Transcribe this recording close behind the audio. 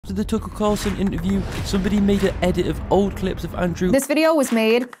after the Tucker Carlson interview, somebody made an edit of old clips of Andrew. This video was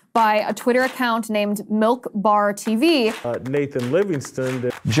made by a Twitter account named Milk Bar TV. Nathan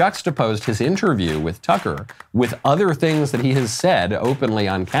Livingston juxtaposed his interview with Tucker with other things that he has said openly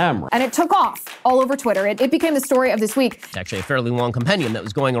on camera. And it took off all over Twitter. It became the story of this week. It's actually a fairly long compendium that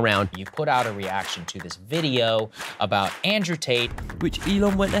was going around. You put out a reaction to this video about Andrew Tate, which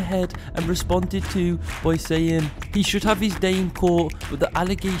Elon went ahead and responded to by saying he should have his day in court, but the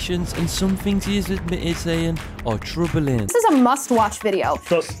allegations and some things he has admitted saying are troubling. This is a must-watch video.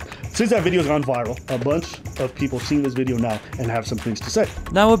 So, since that video's gone viral, a bunch of people seen this video now and have some things to say.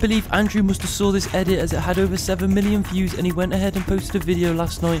 Now I believe Andrew must have saw this edit as it had over 7 million views, and he went ahead and posted a video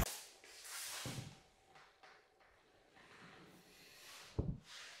last night.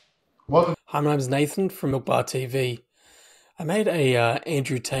 Welcome. Hi, my name's Nathan from Milk Bar TV. I made a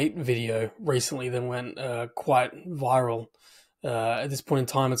Andrew Tate video recently that went quite viral. At this point in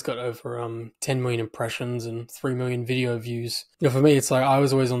time, it's got over 10 million impressions and 3 million video views. You know, for me, it's like I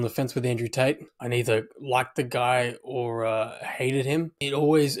was always on the fence with Andrew Tate. I neither liked the guy or hated him. It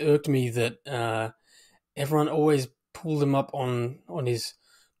always irked me that everyone always pulled him up on his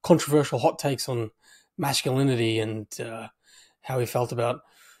controversial hot takes on masculinity and how he felt about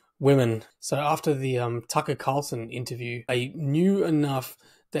women. So after the Tucker Carlson interview, I knew enough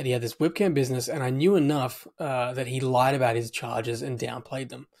that he had this webcam business, and I knew enough that he lied about his charges and downplayed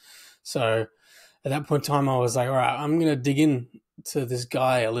them. So at that point in time, I was like, all right, I'm going to dig in to this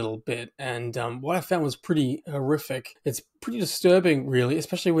guy a little bit. And what I found was pretty horrific. It's pretty disturbing, really,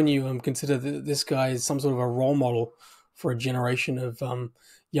 especially when you consider that this guy is some sort of a role model for a generation of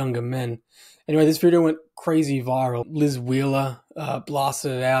younger men. Anyway, this video went crazy viral. Liz Wheeler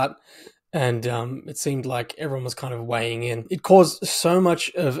blasted it out. And it seemed like everyone was kind of weighing in. It caused so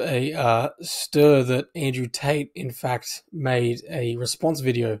much of a stir that Andrew Tate, in fact, made a response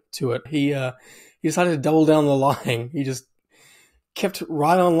video to it. He decided to double down the lying. He just kept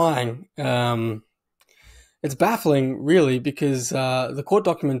right on lying. It's baffling, really, because the court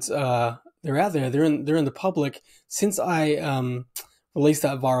documents they're out there. They're in the public. Since I released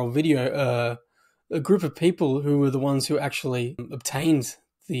that viral video, a group of people who were the ones who actually obtained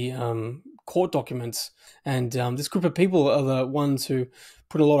the court documents, and this group of people are the ones who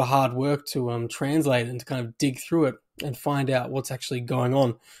put a lot of hard work to translate and to kind of dig through it and find out what's actually going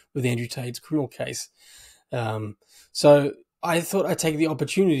on with Andrew Tate's criminal case. So I thought I'd take the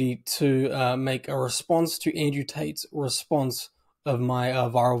opportunity to make a response to Andrew Tate's response of my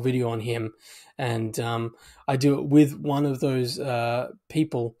viral video on him, and I do it with one of those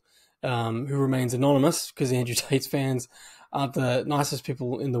people who remains anonymous, because Andrew Tate's fans aren't the nicest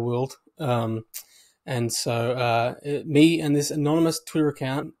people in the world. And so me and this anonymous Twitter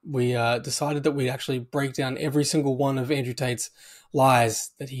account, we decided that we'd actually break down every single one of Andrew Tate's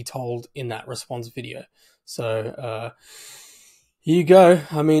lies that he told in that response video. So here you go.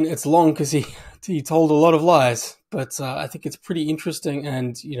 I mean, it's long because he told a lot of lies, but I think it's pretty interesting.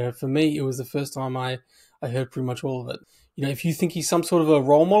 And, you know, for me, it was the first time I heard pretty much all of it. You know, if you think he's some sort of a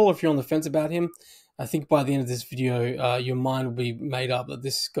role model, if you're on the fence about him, I think by the end of this video, your mind will be made up that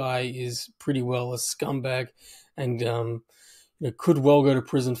this guy is pretty well a scumbag and you know, could well go to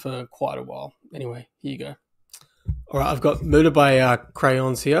prison for quite a while. Anyway, here you go. All right, I've got Murder by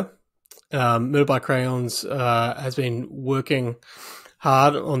Crayons here. Murder by Crayons has been working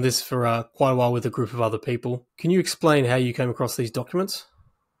hard on this for quite a while with a group of other people. Can you explain how you came across these documents?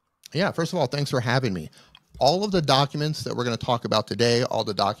 Yeah, first of all, thanks for having me. All of the documents that we're going to talk about today, all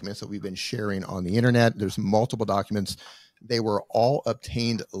the documents that we've been sharing on the internet, there's multiple documents. They were all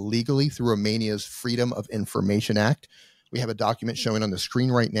obtained legally through Romania's Freedom of Information Act. We have a document showing on the screen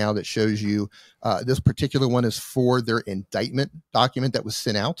right now that shows you this particular one is for their indictment document that was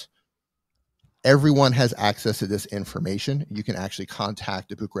sent out. Everyone has access to this information. You can actually contact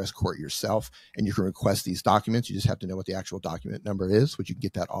the Bucharest court yourself, and you can request these documents. You just have to know what the actual document number is, which you can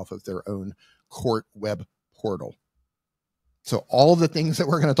get that off of their own court web portal. So all of the things that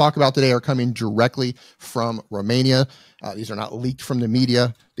we're going to talk about today are coming directly from Romania. These are not leaked from the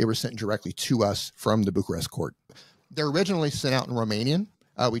media. They were sent directly to us from the Bucharest court. They're originally sent out in Romanian.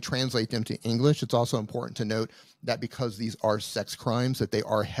 We translate them to English. It's also important to note that because these are sex crimes, that they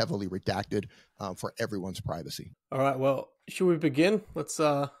are heavily redacted for everyone's privacy. All right, well, should we begin? Let's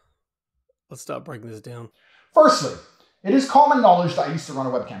start breaking this down. Firstly, it is common knowledge that I used to run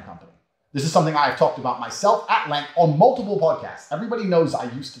a webcam company. This is something I've talked about myself at length on multiple podcasts. Everybody knows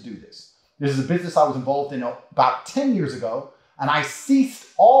I used to do this. This is a business I was involved in about 10 years ago, and I ceased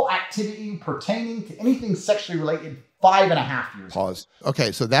all activity pertaining to anything sexually related 5.5 years ago. Pause.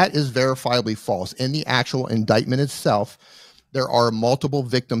 Okay, so that is verifiably false. In the actual indictment itself, there are multiple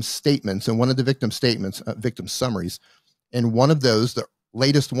victim statements, and one of the victim statements, victim summaries, and one of those, the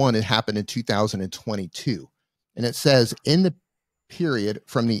latest one, it happened in 2022. And it says, in the period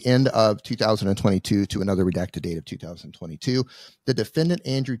from the end of 2022 to another redacted date of 2022, the defendant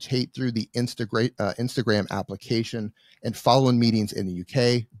Andrew Tate, through the Instagram application and following meetings in the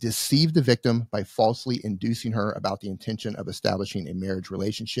UK, deceived the victim by falsely inducing her about the intention of establishing a marriage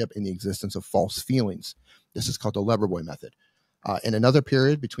relationship in the existence of false feelings. This is called the Loverboy method. In another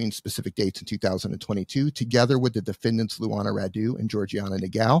period between specific dates in 2022, together with the defendants Luana Radu and Georgiana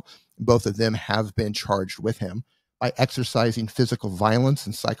Nagel, both of them have been charged with him by exercising physical violence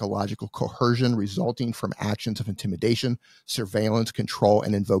and psychological coercion resulting from actions of intimidation, surveillance, control,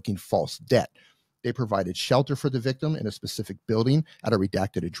 and invoking false debt. They provided shelter for the victim in a specific building at a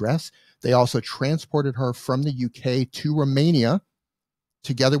redacted address. They also transported her from the UK to Romania,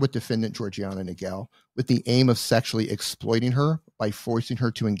 together with defendant Georgiana Nagel, with the aim of sexually exploiting her by forcing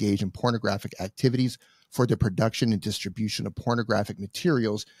her to engage in pornographic activities for the production and distribution of pornographic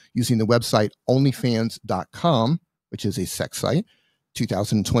materials using the website onlyfans.com, which is a sex site,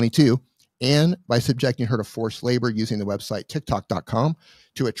 2022, and by subjecting her to forced labor using the website tiktok.com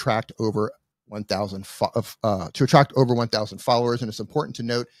to attract over 1,000 followers. And it's important to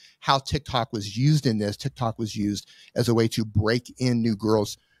note how TikTok was used in this. TikTok was used as a way to break in new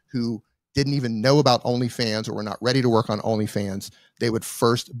girls who didn't even know about OnlyFans or were not ready to work on OnlyFans. They would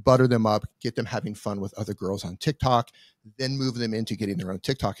first butter them up, get them having fun with other girls on TikTok, then move them into getting their own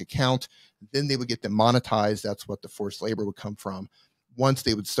TikTok account. Then they would get them monetized. That's what the forced labor would come from. Once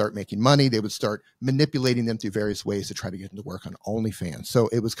they would start making money, they would start manipulating them through various ways to try to get them to work on OnlyFans. So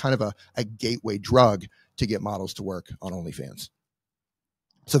it was kind of a gateway drug to get models to work on OnlyFans.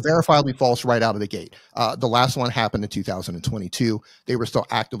 So verifiably false right out of the gate. The last one happened in 2022. They were still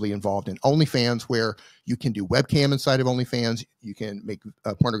actively involved in OnlyFans, where you can do webcam inside of OnlyFans, you can make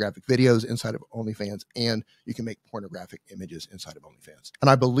pornographic videos inside of OnlyFans, and you can make pornographic images inside of OnlyFans. And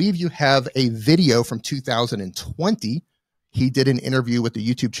I believe you have a video from 2020. He did an interview with the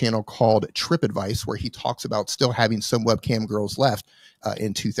YouTube channel called Trip Advice, where he talks about still having some webcam girls left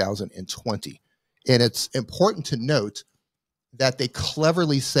in 2020. And it's important to note that they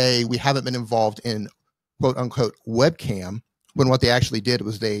cleverly say we haven't been involved in quote unquote webcam, when what they actually did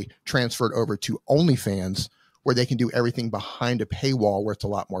was they transferred over to OnlyFans, where they can do everything behind a paywall where it's a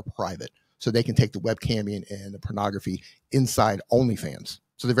lot more private. So they can take the webcamming and the pornography inside OnlyFans.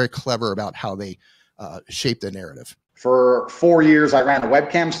 So they're very clever about how they shape the narrative. For 4 years, I ran a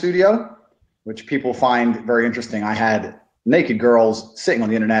webcam studio, which people find very interesting. I had naked girls sitting on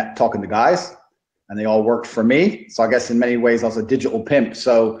the internet talking to guys, and they all worked for me. So I guess in many ways I was a digital pimp.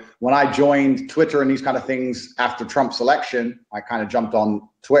 So when I joined Twitter and these kind of things after Trump's election, I kind of jumped on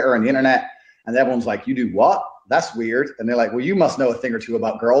Twitter and the internet, and everyone's like, "You do what? That's weird." And they're like, "Well, you must know a thing or two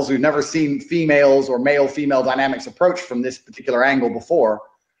about girls who've never seen females or male-female dynamics approached from this particular angle before."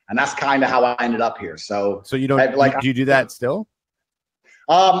 And that's kind of how I ended up here. So you don't do you do that still?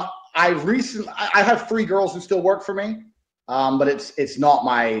 I have 3 girls who still work for me, but it's not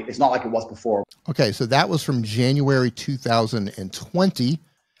like it was before. Okay, so that was from January 2020.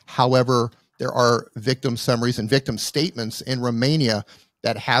 However, there are victim summaries and victim statements in Romania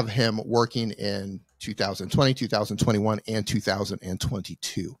that have him working in 2020, 2021, and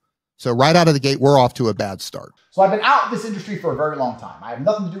 2022. So right out of the gate, we're off to a bad start. So I've been out of this industry for a very long time. I have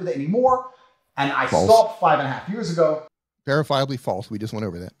nothing to do with it anymore. And I stopped 5.5 years ago. Verifiably false. We just went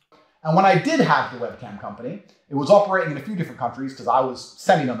over that. And when I did have the webcam company, it was operating in a few different countries because I was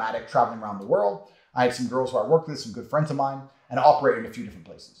semi-nomadic, traveling around the world. I had some girls who I worked with, some good friends of mine, and it operated in a few different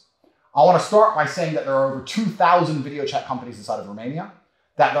places. I want to start by saying that there are over 2,000 video chat companies inside of Romania,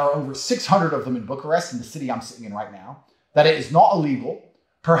 that there are over 600 of them in Bucharest, in the city I'm sitting in right now, that it is not illegal.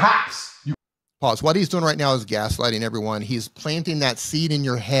 Perhaps you... Pause. What he's doing right now is gaslighting everyone. He's planting that seed in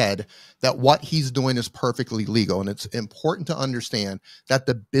your head that what he's doing is perfectly legal. And it's important to understand that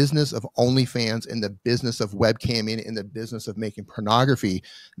the business of OnlyFans and the business of webcamming and the business of making pornography,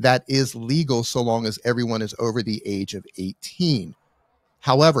 that is legal so long as everyone is over the age of 18.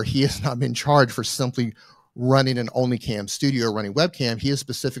 However, he has not been charged for simply running an OnlyCam studio or running webcam. He is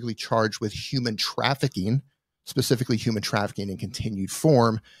specifically charged with human trafficking, specifically human trafficking in continued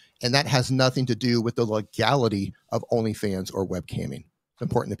form. And that has nothing to do with the legality of OnlyFans or webcamming. It's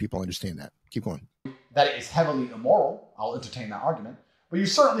important that people understand that. Keep going. That it is heavily immoral. I'll entertain that argument. But you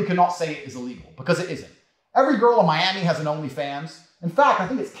certainly cannot say it is illegal, because it isn't. Every girl in Miami has an OnlyFans. In fact, I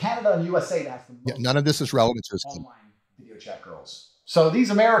think it's Canada and USA that has the most none of this is relevant to his online video chat girls. So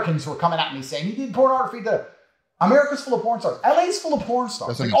these Americans who are coming at me saying, "You did pornography," America's full of porn stars. LA's full of porn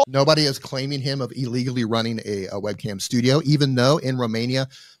stars. Nobody is claiming him of illegally running a webcam studio, even though in Romania,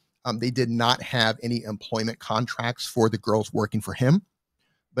 they did not have any employment contracts for the girls working for him.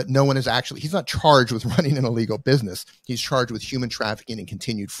 But no one is he's not charged with running an illegal business. He's charged with human trafficking in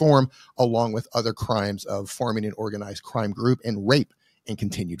continued form, along with other crimes of forming an organized crime group and rape in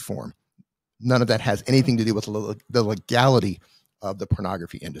continued form. None of that has anything to do with the legality of the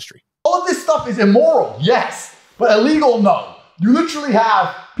pornography industry. All of this stuff is immoral, yes, but illegal, no. You literally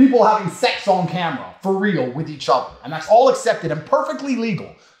have people having sex on camera for real with each other, and that's all accepted and perfectly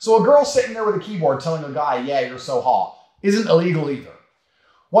legal. So a girl sitting there with a keyboard telling a guy, yeah, you're so hot, isn't illegal either.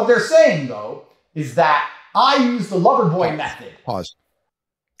 What they're saying, though, is that I use the Loverboy method. Pause.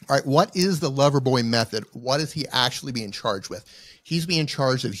 All right, what is the Loverboy method? What is he actually being charged with? He's being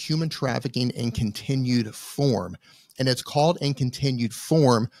charged of human trafficking in continued form. And it's called in continued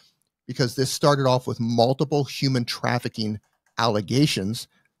form because this started off with multiple human trafficking allegations.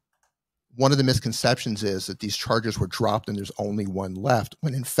 One of the misconceptions is that these charges were dropped and there's only one left,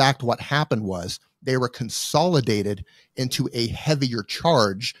 when in fact what happened was they were consolidated into a heavier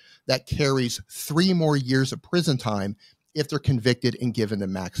charge that carries 3 more years of prison time if they're convicted and given the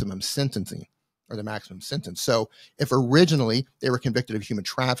maximum sentencing or the maximum sentence. So if originally they were convicted of human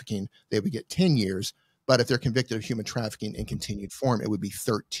trafficking, they would get 10 years. But if they're convicted of human trafficking in continued form, it would be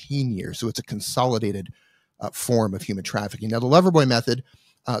 13 years. So it's a consolidated form of human trafficking. Now, the Loverboy method,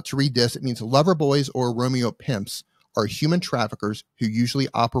 to read this, it means lover boys or Romeo pimps are human traffickers who usually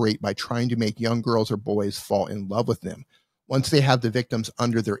operate by trying to make young girls or boys fall in love with them. Once they have the victims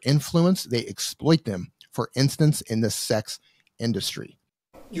under their influence, they exploit them, for instance, in the sex industry.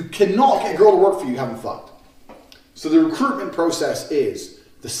 You cannot get a girl to work for you you haven't fucked. So the recruitment process is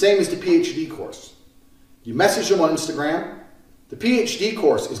the same as the PhD course. You message them on Instagram. The PhD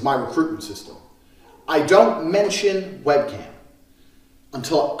course is my recruitment system. I don't mention webcam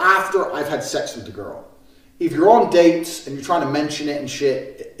until after I've had sex with the girl. If you're on dates and you're trying to mention it and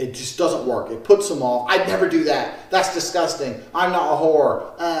shit, it just doesn't work. It puts them off. I'd never do that. That's disgusting. I'm not a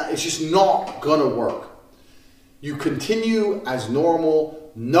whore. It's just not gonna work. You continue as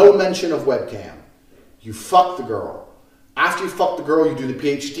normal, no mention of webcam. You fuck the girl. After you fuck the girl, you do the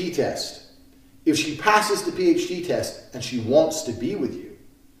PhD test. If she passes the PhD test and she wants to be with you,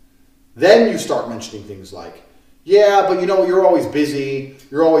 then you start mentioning things like, yeah, but you know, you're always busy.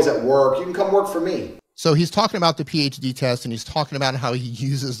 You're always at work. You can come work for me. So he's talking about the PhD test, and he's talking about how he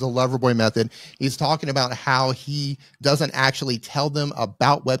uses the Loverboy method. He's talking about how he doesn't actually tell them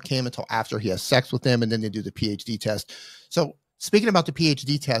about webcam until after he has sex with them, and then they do the PhD test. So speaking about the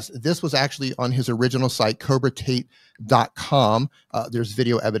PhD test, this was actually on his original site, CobraTate.com. There's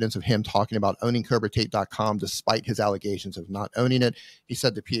video evidence of him talking about owning CobraTate.com despite his allegations of not owning it. He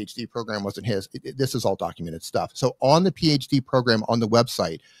said the PhD program wasn't his. This is all documented stuff. So on the PhD program on the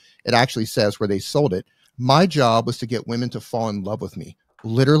website, it actually says where they sold it, my job was to get women to fall in love with me.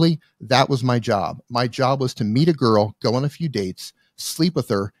 Literally, that was my job. My job was to meet a girl, go on a few dates, sleep with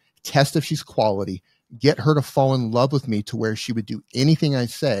her, test if she's quality, get her to fall in love with me to where she would do anything I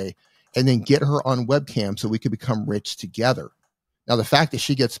say, and then get her on webcam so we could become rich together. Now, the fact that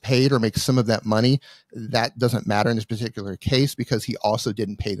she gets paid or makes some of that money, that doesn't matter in this particular case because he also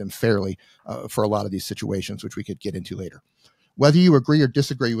didn't pay them fairly for a lot of these situations, which we could get into later. Whether you agree or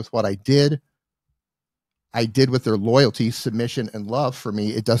disagree with what I did with their loyalty, submission, and love for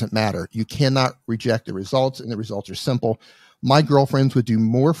me, it doesn't matter. You cannot reject the results, and the results are simple. My girlfriends would do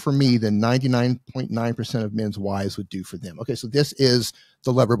more for me than 99.9% of men's wives would do for them. Okay, so this is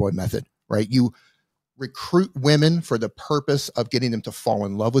the Loverboy method, right? You recruit women for the purpose of getting them to fall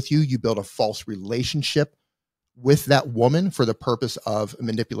in love with you. You build a false relationship with that woman for the purpose of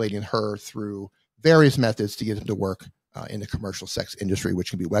manipulating her through various methods to get them to work in the commercial sex industry, which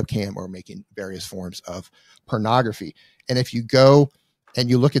can be webcam or making various forms of pornography. And if you go and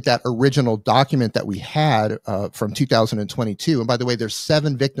you look at that original document that we had from 2022, and by the way, there's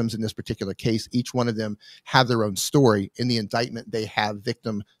 7 victims in this particular case. Each one of them have their own story. In the indictment, they have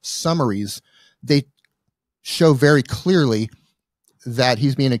victim summaries. They show very clearly that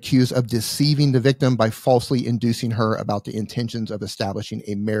he's being accused of deceiving the victim by falsely inducing her about the intentions of establishing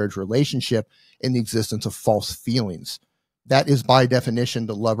a marriage relationship in the existence of false feelings. That is by definition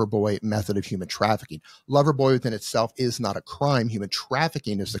the Loverboy method of human trafficking. Loverboy within itself is not a crime. Human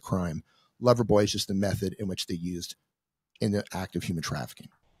trafficking is the crime. Loverboy is just the method in which they used in the act of human trafficking.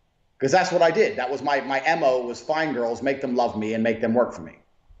 Because that's what I did. That was my MO, was find girls, make them love me, and make them work for me.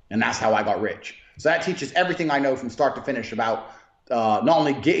 And that's how I got rich. So that teaches everything I know from start to finish about not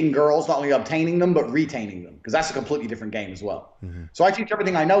only getting girls, not only obtaining them, but retaining them, because that's a completely different game as well. So I teach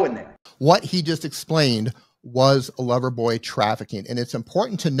everything I know in there. What he just explained was loverboy trafficking. And it's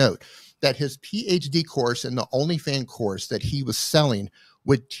important to note that his PhD course and the OnlyFans course that he was selling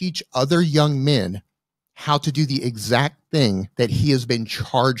would teach other young men how to do the exact thing that he has been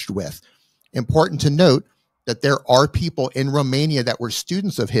charged with. Important to note that there are people in Romania that were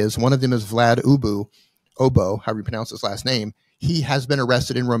students of his. One of them is Vlad Obo, however you pronounce his last name. He has been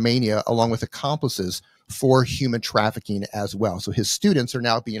arrested in Romania along with accomplices for human trafficking as well. So his students are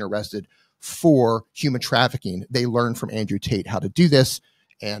now being arrested for human trafficking. They learned from Andrew Tate how to do this,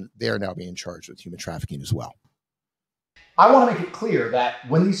 and they are now being charged with human trafficking as well. I want to make it clear that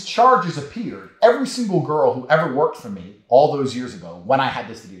when these charges appeared, every single girl who ever worked for me all those years ago, when I had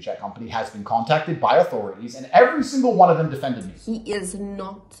this video chat company, has been contacted by authorities, and every single one of them defended me. He is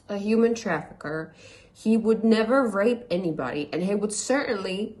not a human trafficker. He would never rape anybody, and he would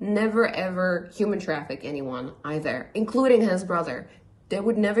certainly never ever human traffic anyone either, including his brother. They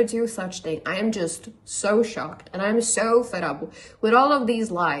would never do such thing. I am just so shocked, and I'm so fed up with all of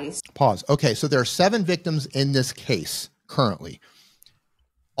these lies. Pause. Okay, so there are 7 victims in this case currently.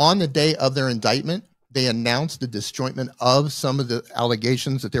 On the day of their indictment, they announced the disjointment of some of the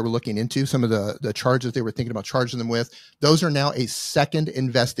allegations that they were looking into, some of the charges they were thinking about charging them with. Those are now a second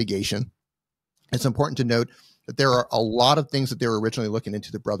investigation. It's important to note that there are a lot of things that they were originally looking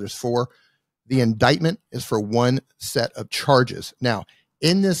into the brothers for. The indictment is for one set of charges. Now,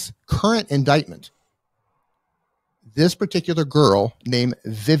 in this current indictment, this particular girl named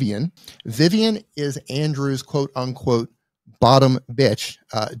Vivian is Andrew's quote unquote bottom bitch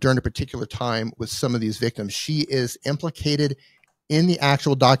during a particular time with some of these victims. She is implicated in the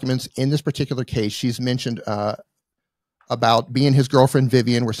actual documents in this particular case. She's mentioned about being his girlfriend,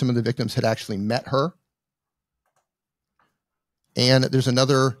 Vivian, where some of the victims had actually met her. And there's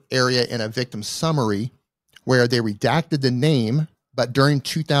another area in a victim summary where they redacted the name, but during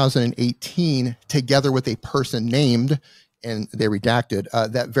 2018, together with a person named, and they redacted,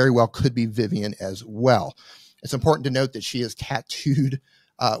 that very well could be Vivian as well. It's important to note that she is tattooed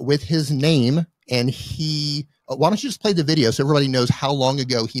with his name, and he, why don't you just play the video so everybody knows how long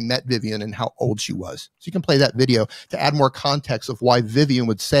ago he met Vivian and how old she was. So you can play that video to add more context of why Vivian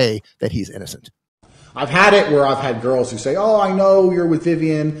would say that he's innocent. I've had it where I've had girls who say, oh, I know you're with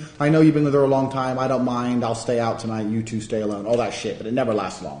Vivian. I know you've been with her a long time. I don't mind. I'll stay out tonight. You two stay alone. All that shit. But it never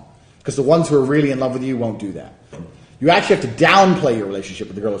lasts long. Because the ones who are really in love with you won't do that. You actually have to downplay your relationship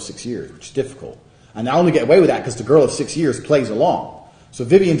with the girl of 6 years, which is difficult. And I only get away with that because the girl of 6 years plays along. So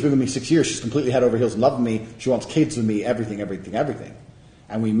Vivian's been with me 6 years. She's completely head over heels in love with me. She wants kids with me, everything.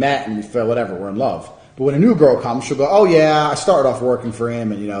 And we met and we felt whatever. We're in love. But when a new girl comes, she'll go, oh, yeah, I started off working for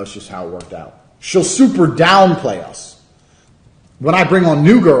him. And, it's just how it worked out. She'll super downplay us. When I bring on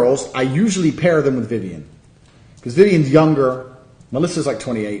new girls, I usually pair them with Vivian. Because Vivian's younger. Melissa's like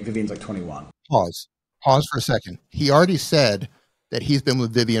 28. Vivian's like 21. Pause for a second. He already said that he's been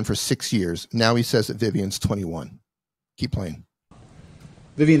with Vivian for 6 years. Now he says that Vivian's 21. Keep playing.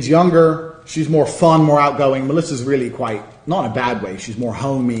 Vivian's younger. She's more fun, more outgoing. Melissa's really quite, not in a bad way. She's more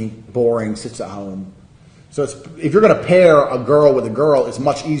homey, boring, sits at home. So if you're going to pair a girl with a girl, it's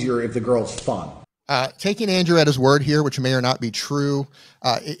much easier if the girl's fun. Taking Andrew at his word here, which may or not be true,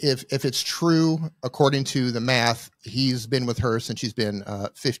 if it's true, according to the math, he's been with her since she's been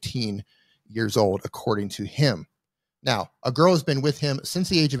 15 years old, according to him. Now, a girl has been with him since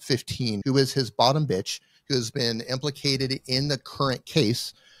the age of 15, who is his bottom bitch, who has been implicated in the current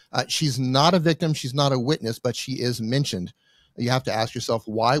case. She's not a victim. She's not a witness, but she is mentioned. You have to ask yourself,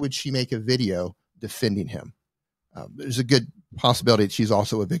 why would she make a video defending him? There's a good possibility that she's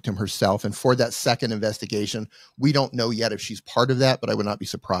also a victim herself. And for that second investigation, we don't know yet if she's part of that, but I would not be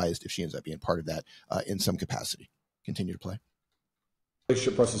surprised if she ends up being part of that in some capacity. Continue to play.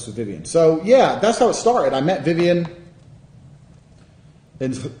 Relationship process with Vivian. So yeah, that's how it started. I met Vivian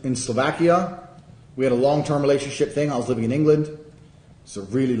in Slovakia. We had a long-term relationship thing. I was living in England. It's a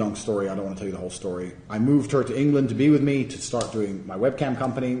really long story. I don't want to tell you the whole story. I moved her to England to be with me to start doing my webcam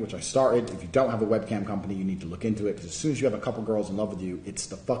company, which I started. If you don't have a webcam company, you need to look into it, because as soon as you have a couple girls in love with you, it's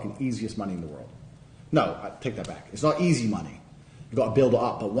the fucking easiest money in the world. No, I take that back. It's not easy money. You've got to build it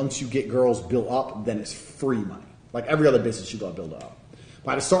up. But once you get girls built up, then it's free money. Like every other business, you've got to build it up.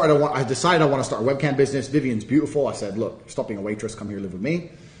 But I decided I want to start a webcam business. Vivian's beautiful. I said, look, stop being a waitress. Come here, live with me.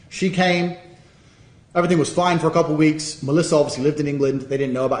 She came. Everything was fine for a couple of weeks. Melissa obviously lived in England. They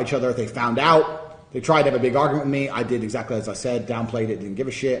didn't know about each other. They found out. They tried to have a big argument with me. I did exactly as I said, downplayed it, didn't give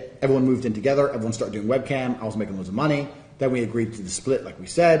a shit. Everyone moved in together. Everyone started doing webcam. I was making loads of money. Then we agreed to the split like we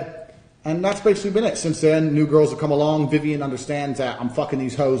said. And that's basically been it. Since then, new girls have come along. Vivian understands that I'm fucking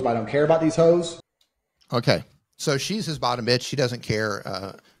these hoes, but I don't care about these hoes. Okay. So she's his bottom bitch. She doesn't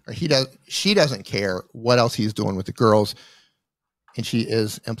care She doesn't care what else he's doing with the girls, and she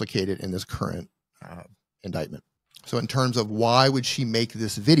is implicated in this current indictment. So in terms of why would she make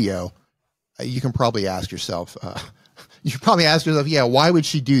this video, you can probably ask yourself, yeah, why would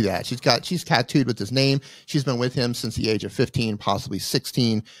she do that? She's tattooed with his name. She's been with him since the age of 15, possibly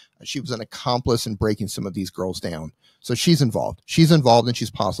 16. She was an accomplice in breaking some of these girls down. So she's involved. She's involved, and she's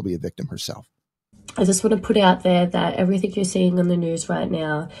possibly a victim herself. I just want to put out there that everything you're seeing on the news right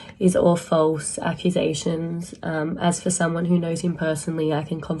now is all false accusations. As for someone who knows him personally, I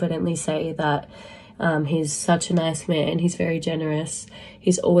can confidently say that he's such a nice man. He's very generous.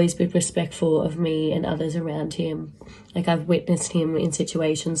 He's always been respectful of me and others around him. Like, I've witnessed him in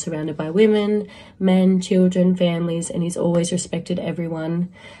situations surrounded by women, men, children, families, and he's always respected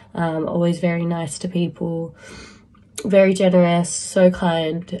everyone. Always very nice to people. Very generous, so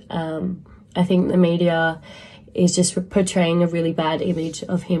kind. I think the media is just portraying a really bad image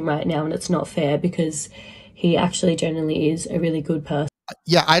of him right now, and it's not fair because he actually generally is a really good person.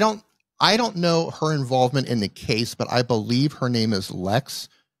 Yeah, I don't know her involvement in the case, but I believe her name is Lex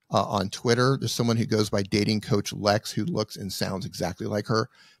on Twitter. There's someone who goes by Dating Coach Lex who looks and sounds exactly like her.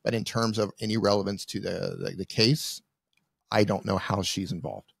 But in terms of any relevance to the case, I don't know how she's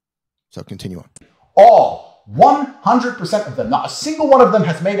involved. So continue on. All 100% of them, not a single one of them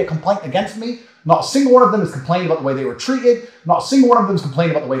has made a complaint against me. Not a single one of them has complained about the way they were treated. Not a single one of them has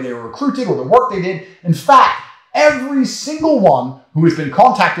complained about the way they were recruited or the work they did. In fact, every single one who has been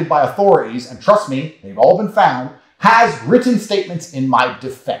contacted by authorities, and trust me, they've all been found, has written statements in my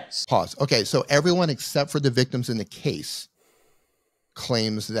defense. Pause. Okay, so everyone except for the victims in the case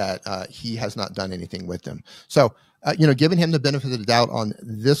claims that he has not done anything with them. So, giving him the benefit of the doubt on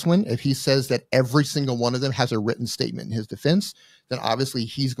this one, if he says that every single one of them has a written statement in his defense, then obviously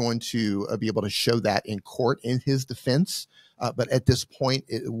he's going to be able to show that in court in his defense. But at this point,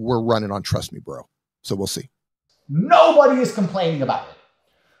 we're running on trust me, bro. So we'll see. Nobody is complaining about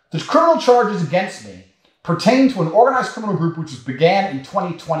it. The criminal charges against me pertain to an organized criminal group which began in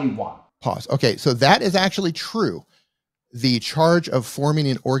 2021. Pause. Okay, so that is actually true. The charge of forming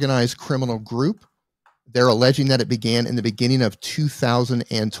an organized criminal group, they're alleging that it began in the beginning of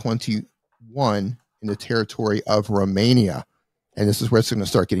 2021 in the territory of Romania. And this is where it's going to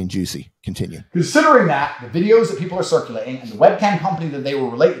start getting juicy. Continue. Considering that the videos that people are circulating and the webcam company that they were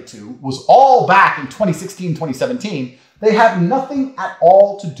related to was all back in 2016, 2017, they have nothing at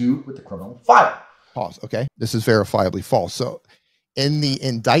all to do with the criminal file. Pause. Okay. This is verifiably false. So in the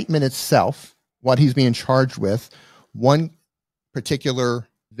indictment itself, what he's being charged with, one particular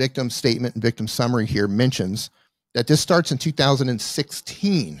victim statement and victim summary here mentions that this starts in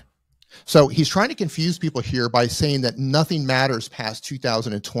 2016. So he's trying to confuse people here by saying that nothing matters past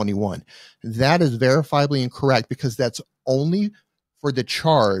 2021. That is verifiably incorrect because that's only for the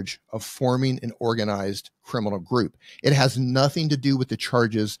charge of forming an organized criminal group. It has nothing to do with the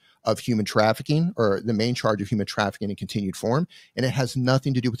charges of human trafficking, or the main charge of human trafficking in continued form, and it has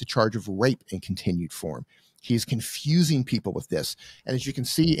nothing to do with the charge of rape in continued form. He's confusing people with this. And as you can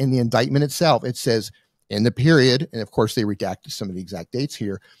see in the indictment itself, it says in the period, and of course they redacted some of the exact dates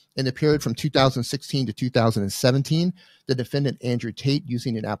here, in the period from 2016 to 2017, the defendant Andrew Tate,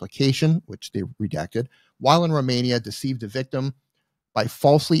 using an application, which they redacted, while in Romania, deceived the victim by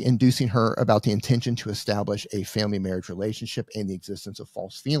falsely inducing her about the intention to establish a family marriage relationship and the existence of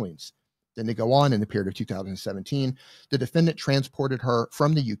false feelings. Then they go on in the period of 2017, the defendant transported her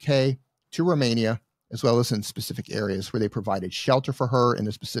from the UK to Romania, as well as in specific areas where they provided shelter for her in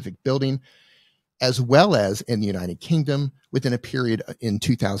a specific building, as well as in the United Kingdom within a period in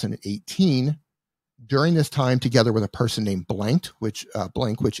 2018. During this time, together with a person named Blank, which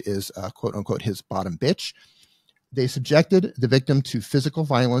is quote unquote his bottom bitch, they subjected the victim to physical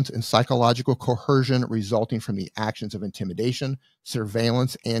violence and psychological coercion resulting from the actions of intimidation,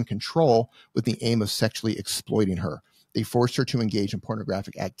 surveillance, and control with the aim of sexually exploiting her. They forced her to engage in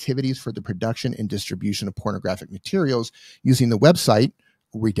pornographic activities for the production and distribution of pornographic materials using the website,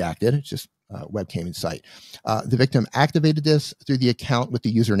 redacted, it's just a webcamming site. The victim activated this through the account with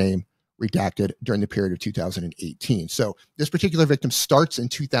the username redacted during the period of 2018. So this particular victim starts in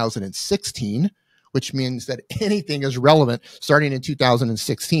 2016, which means that anything is relevant starting in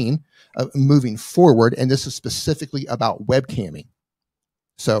 2016, moving forward. And this is specifically about webcamming.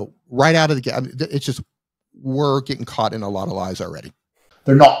 So right out of the gate, it's just, we're getting caught in a lot of lies already.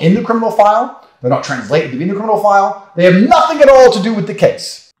 They're not in the criminal file. They're not translated to be in the criminal file. They have nothing at all to do with the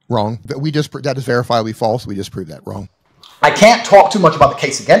case. Wrong. That is verifiably false. We just proved that wrong. I can't talk too much about the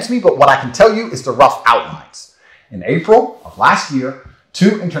case against me, but what I can tell you is the rough outlines. In April of last year,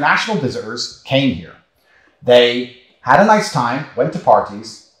 2 international visitors came here. They had a nice time, went to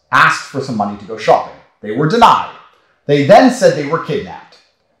parties, asked for some money to go shopping. They were denied. They then said they were kidnapped.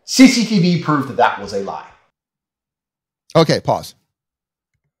 CCTV proved that that was a lie. Okay, pause.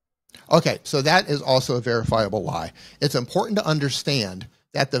 Okay, so that is also a verifiable lie. It's important to understand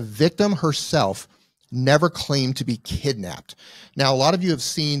that the victim herself never claimed to be kidnapped. Now, a lot of you have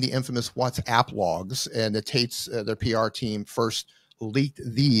seen the infamous WhatsApp logs, and the Tates, their PR team, first leaked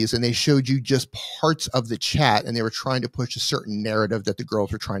these, and they showed you just parts of the chat, and they were trying to push a certain narrative that the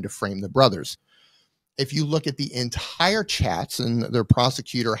girls were trying to frame the brothers. If you look at the entire chats, and their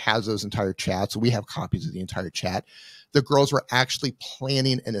prosecutor has those entire chats, we have copies of the entire chat, the girls were actually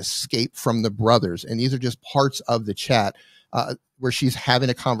planning an escape from the brothers. And these are just parts of the chat where she's having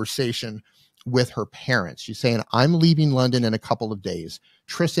a conversation with her parents. She's saying, I'm leaving London in a couple of days.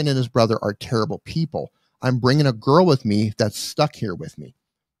 Tristan and his brother are terrible people. I'm bringing a girl with me that's stuck here with me.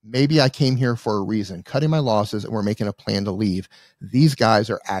 Maybe I came here for a reason, cutting my losses, and we're making a plan to leave. These guys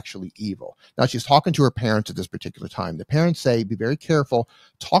are actually evil. Now, she's talking to her parents at this particular time. The parents say, be very careful.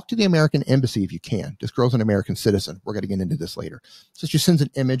 Talk to the American embassy if you can. This girl's an American citizen. We're going to get into this later. So she sends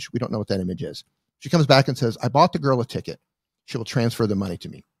an image. We don't know what that image is. She comes back and says, I bought the girl a ticket. She will transfer the money to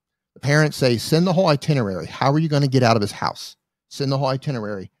me. The parents say, send the whole itinerary. How are you going to get out of his house? Send the whole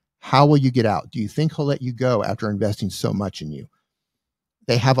itinerary. How will you get out? Do you think he'll let you go after investing so much in you?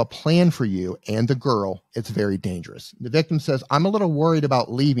 They have a plan for you and the girl. It's very dangerous. The victim says, I'm a little worried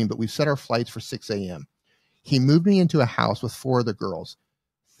about leaving, but we've set our flights for 6 a.m. He moved me into a house with 4 of the girls.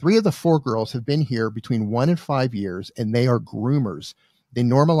 3 of the 4 girls have been here between 1 and 5 years, and they are groomers. They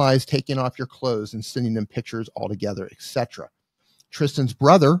normalize taking off your clothes and sending them pictures all together, etc. Tristan's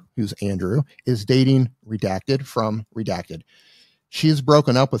brother, who's Andrew, is dating redacted from redacted. She has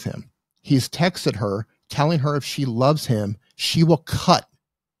broken up with him. He's texted her, telling her if she loves him, she will cut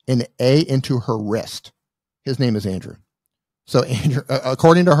an A into her wrist. His name is Andrew. So Andrew,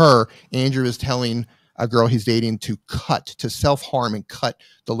 according to her, Andrew is telling a girl he's dating to self-harm and cut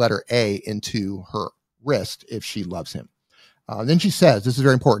the letter A into her wrist if she loves him. Then she says, this is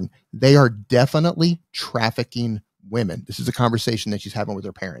very important, they are definitely trafficking women. This is a conversation that she's having with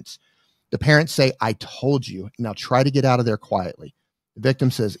her parents. The parents say, I told you. Now try to get out of there quietly. The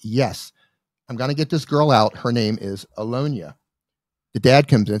victim says, yes, I'm going to get this girl out. Her name is Alonia. The dad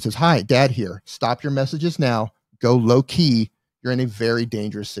comes in and says, hi, dad here. Stop your messages now. Go low key. You're in a very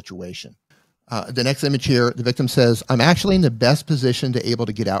dangerous situation. The next image here, the victim says, I'm actually in the best position to able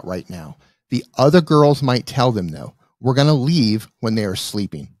to get out right now. The other girls might tell them, though, we're going to leave when they are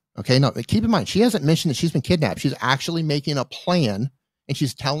sleeping. Okay, now keep in mind, she hasn't mentioned that she's been kidnapped. She's actually making a plan, and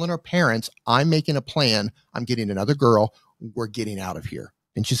she's telling her parents, I'm making a plan. I'm getting another girl. We're getting out of here.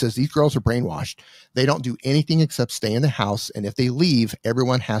 And she says, these girls are brainwashed. They don't do anything except stay in the house. And if they leave,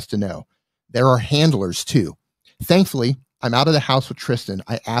 everyone has to know. There are handlers too. Thankfully, I'm out of the house with Tristan.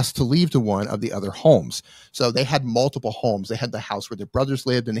 I asked to leave to one of the other homes. So they had multiple homes. They had the house where their brothers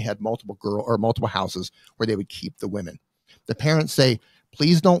lived, and they had multiple houses where they would keep the women. The parents say,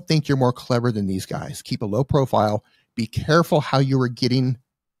 please don't think you're more clever than these guys. Keep a low profile. Be careful how you are getting,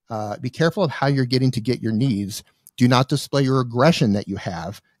 be careful of how you're getting to get your needs. Do not display your aggression that you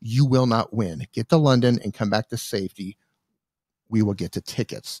have. You will not win. Get to London and come back to safety. We will get to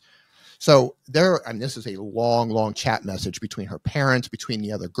tickets. So this is a long, long chat message between her parents, between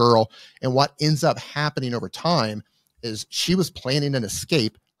the other girl. And what ends up happening over time is she was planning an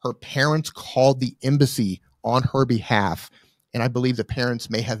escape. Her parents called the embassy on her behalf. And I believe the parents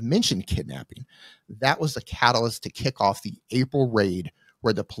may have mentioned kidnapping. That was the catalyst to kick off the April raid,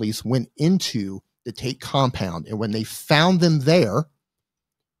 where the police went into the Tate compound. And when they found them there,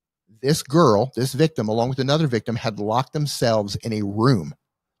 this girl, this victim, along with another victim, had locked themselves in a room.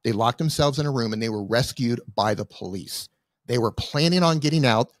 They locked themselves in a room, and they were rescued by the police. They were planning on getting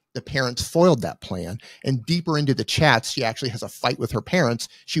out. The parents foiled that plan. And deeper into the chats, she actually has a fight with her parents.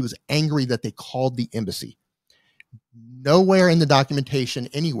 She was angry that they called the embassy. Nowhere in the documentation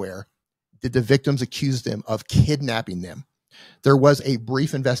anywhere did the victims accuse them of kidnapping them. There was a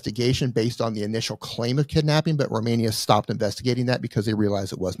brief investigation based on the initial claim of kidnapping, but Romania stopped investigating that because they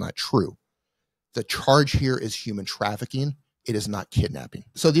realized it was not true. The charge here is human trafficking. It is not kidnapping.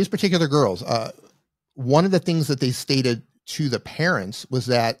 So these particular girls, one of the things that they stated to the parents was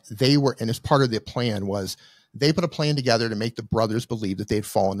that they were, and as part of the plan was, they put a plan together to make the brothers believe that they'd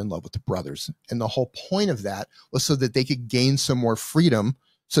fallen in love with the brothers. And the whole point of that was so that they could gain some more freedom,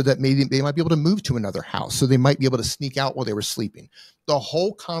 so that maybe they might be able to move to another house, so they might be able to sneak out while they were sleeping. The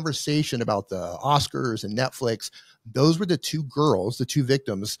whole conversation about the Oscars and Netflix, those were the two girls, the two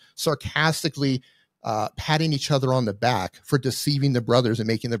victims, sarcastically patting each other on the back for deceiving the brothers and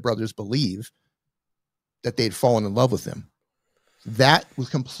making the brothers believe that they'd fallen in love with them. That was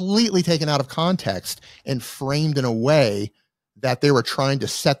completely taken out of context and framed in a way that they were trying to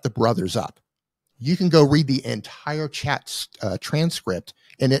set the brothers up. You can go read the entire chat transcript,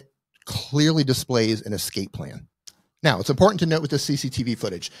 and it clearly displays an escape plan. Now, it's important to note with the CCTV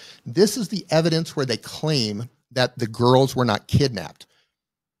footage, this is the evidence where they claim that the girls were not kidnapped.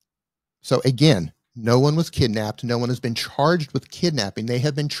 So again, no one was kidnapped. No one has been charged with kidnapping. They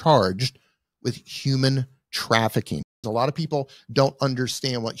have been charged with human trafficking. A lot of people don't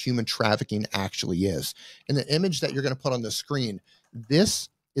understand what human trafficking actually is. And the image that you're going to put on the screen, this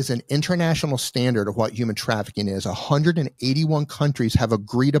is an international standard of what human trafficking is. 181 countries have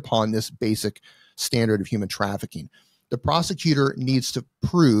agreed upon this basic standard of human trafficking. The prosecutor needs to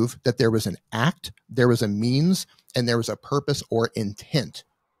prove that there was an act, there was a means, and there was a purpose or intent.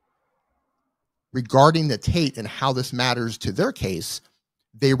 Regarding the Tate and how this matters to their case,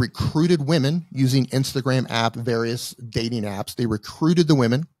 they recruited women using Instagram app, various dating apps. They recruited the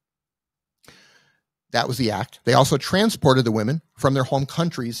women. That was the act. They also transported the women from their home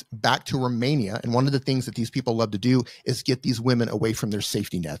countries back to Romania. And one of the things that these people love to do is get these women away from their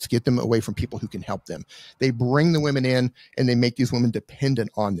safety nets, get them away from people who can help them. They bring the women in and they make these women dependent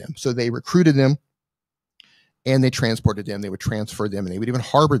on them. So they recruited them and they transported them. They would transfer them and they would even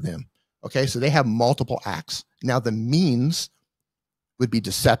harbor them. Okay, so they have multiple acts. Now the means would be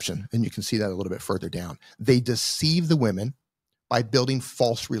deception, and you can see that a little bit further down. They deceive the women by building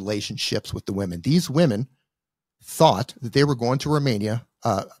false relationships with the women. These women thought that they were going to Romania.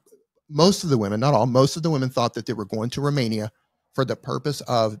 Most of the women, not all, most of the women thought that they were going to Romania for the purpose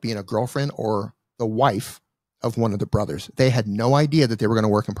of being a girlfriend or the wife of one of the brothers. They had no idea that they were going to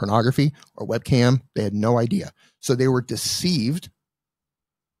work in pornography or webcam. They had no idea. So they were deceived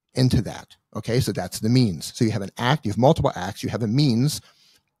into that. Okay, so that's the means. So you have an act, you have multiple acts, you have a means,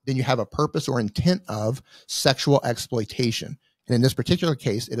 then you have a purpose or intent of sexual exploitation. And in this particular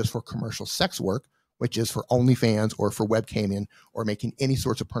case, it is for commercial sex work, which is for OnlyFans or for webcamming or making any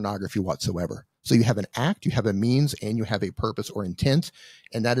sorts of pornography whatsoever. So you have an act, you have a means, and you have a purpose or intent,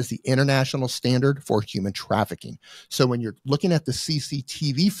 and that is the international standard for human trafficking. So when you're looking at the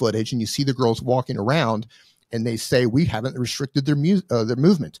CCTV footage and you see the girls walking around and they say, we haven't restricted their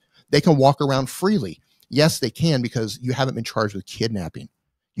movement. They can walk around freely. Yes, they can, because you haven't been charged with kidnapping.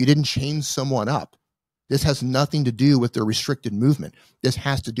 You didn't chain someone up. This has nothing to do with their restricted movement. This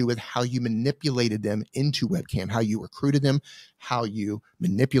has to do with how you manipulated them into webcam, how you recruited them, how you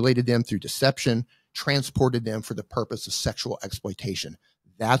manipulated them through deception, transported them for the purpose of sexual exploitation.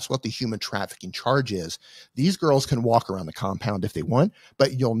 That's what the human trafficking charge is. These girls can walk around the compound if they want,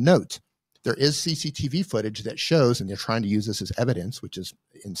 but you'll note there is CCTV footage that shows, and they're trying to use this as evidence, which is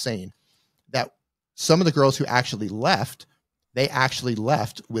insane, that some of the girls who actually left, they actually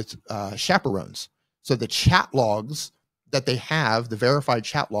left with chaperones. So the chat logs that they have, the verified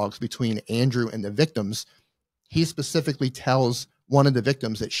chat logs between Andrew and the victims, he specifically tells one of the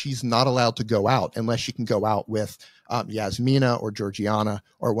victims that she's not allowed to go out unless she can go out with Yasmina or Georgiana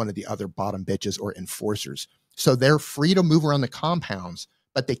or one of the other bottom bitches or enforcers. So they're free to move around the compounds,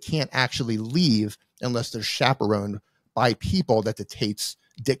 but they can't actually leave unless they're chaperoned by people that the Tates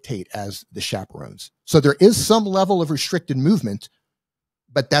dictate as the chaperones. So there is some level of restricted movement,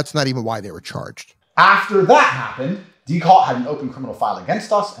 but that's not even why they were charged. After that happened, DCOT had an open criminal file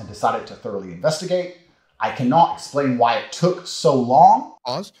against us and decided to thoroughly investigate. I cannot explain why it took so long.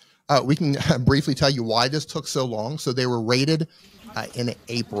 Pause. We can briefly tell you why this took so long. So they were raided in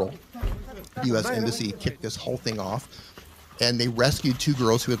April. The U.S. Embassy kicked this whole thing off, and they rescued two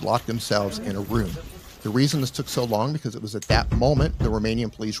girls who had locked themselves in a room. The reason this took so long, because it was at that moment the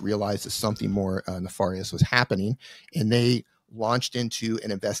Romanian police realized that something more nefarious was happening, and they launched into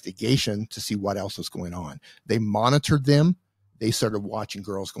an investigation to see what else was going on. They monitored them. They started watching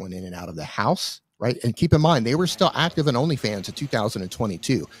girls going in and out of the house, right? And keep in mind, they were still active in OnlyFans in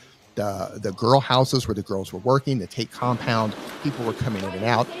 2022. The girl houses where the girls were working, the Tate compound, people were coming in and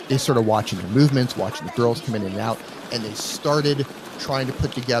out. They started watching their movements, watching the girls come in and out, and they started trying to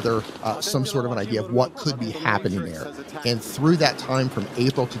put together some sort of an idea of what could be happening there. And through that time from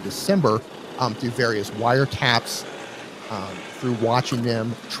April to December, through various wiretaps, through watching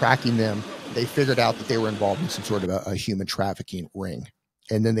them, tracking them, they figured out that they were involved in some sort of a human trafficking ring.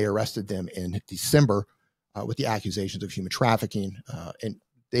 And then they arrested them in December with the accusations of human trafficking. And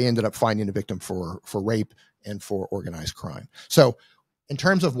they ended up finding a victim for rape and for organized crime. So in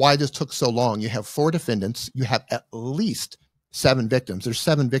terms of why this took so long, you have 4 defendants. You have at least 7 victims. There's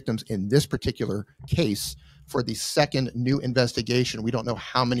 7 victims in this particular case. For the second new investigation, we don't know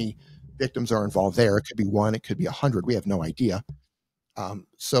how many victims are involved there. It could be 1, it could be 100. We have no idea.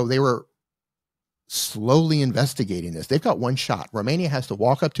 So they were slowly investigating this. They've got one shot. Romania has to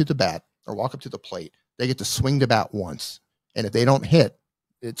walk up to the bat or walk up to the plate. They get to swing the bat once. And if they don't hit,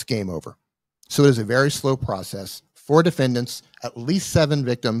 it's game over. So it is a very slow process. 4 defendants, at least 7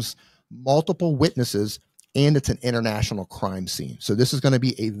 victims, multiple witnesses, and it's an international crime scene. So this is going to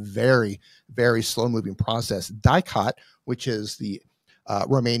be a very, very slow-moving process. DICOT, which is the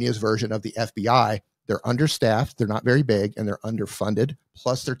Romania's version of the FBI, they're understaffed, they're not very big, and they're underfunded.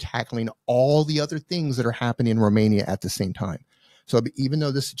 Plus, they're tackling all the other things that are happening in Romania at the same time. So even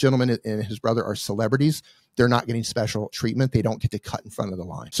though this gentleman and his brother are celebrities, they're not getting special treatment. They don't get to cut in front of the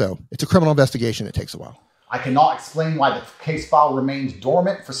line. So it's a criminal investigation. It takes a while. I cannot explain why the case file remained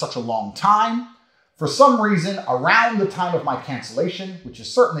dormant for such a long time. For some reason, around the time of my cancellation, which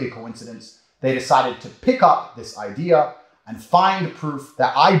is certainly a coincidence, they decided to pick up this idea and find proof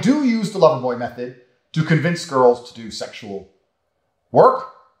that I do use the Loverboy method to convince girls to do sexual work.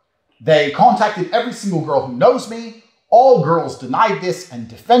 They contacted every single girl who knows me. All girls denied this and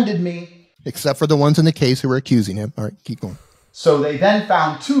defended me. Except for the ones in the case who were accusing him. All right, keep going. So they then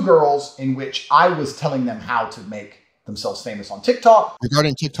found 2 girls in which I was telling them how to make themselves famous on TikTok.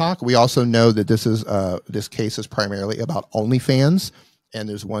 Regarding TikTok, we also know that this case is primarily about OnlyFans, and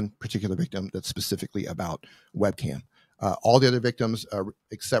there's one particular victim that's specifically about webcam. All the other victims,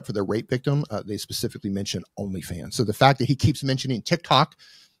 except for the rape victim, they specifically mention OnlyFans. So the fact that he keeps mentioning TikTok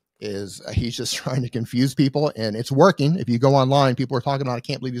is he's just trying to confuse people, and it's working. If you go online, people are talking about, I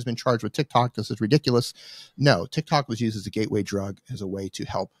can't believe he's been charged with TikTok. This is ridiculous. No, TikTok was used as a gateway drug, as a way to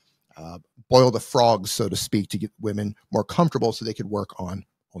help boil the frogs, so to speak, to get women more comfortable so they could work on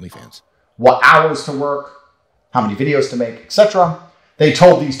OnlyFans. What hours to work, how many videos to make, etc. They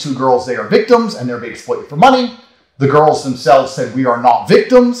told these 2 girls they are victims and they're being exploited for money. The girls themselves said, we are not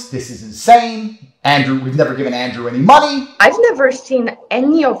victims. This is insane. Andrew, we've never given Andrew any money. I've never seen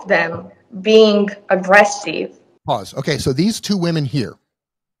any of them being aggressive. Pause. Okay, so these 2 women here,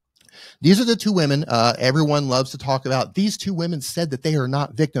 these are the 2 women everyone loves to talk about. These 2 women said that they are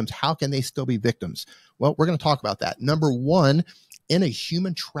not victims. How can they still be victims? Well, we're going to talk about that. Number 1, in a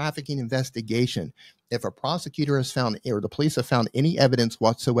human trafficking investigation, if a prosecutor has found, or the police have found any evidence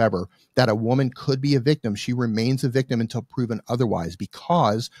whatsoever that a woman could be a victim, she remains a victim until proven otherwise,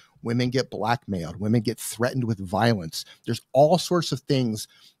 because women get blackmailed, women get threatened with violence. There's all sorts of things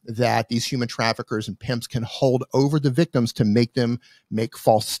that these human traffickers and pimps can hold over the victims to make them make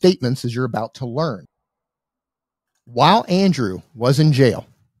false statements, as you're about to learn. While Andrew was in jail,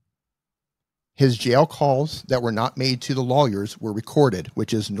 his jail calls that were not made to the lawyers were recorded,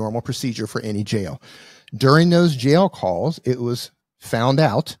 which is normal procedure for any jail. During those jail calls, it was found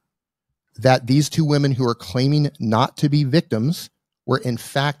out that these 2 women who are claiming not to be victims were in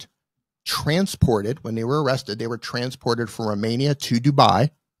fact transported. When they were arrested, they were transported from Romania to Dubai,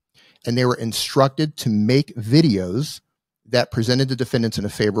 and they were instructed to make videos that presented the defendants in a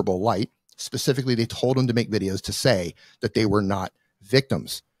favorable light. Specifically, they told them to make videos to say that they were not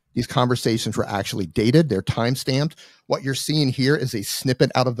victims. These conversations were actually dated. They're time-stamped. What you're seeing here is a snippet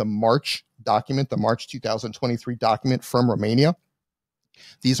out of the March document, the March 2023 document from Romania.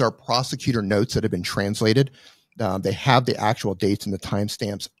 These are prosecutor notes that have been translated. They have the actual dates and the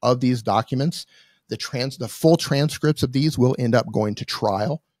timestamps of these documents. The full transcripts of these will end up going to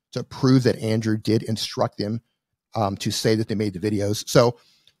trial to prove that Andrew did instruct them to say that they made the videos. So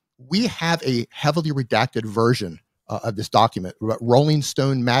we have a heavily redacted version of this document. Rolling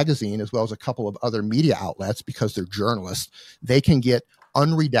Stone magazine, as well as a couple of other media outlets, because they're journalists, they can get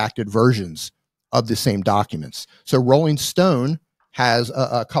unredacted versions of the same documents. So Rolling Stone has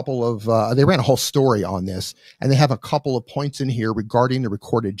a couple of, they ran a whole story on this, and they have a couple of points in here regarding the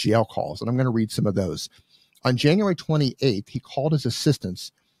recorded jail calls, and I'm going to read some of those. On January 28th, he called his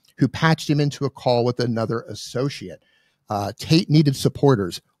assistants, who patched him into a call with another associate. Tate needed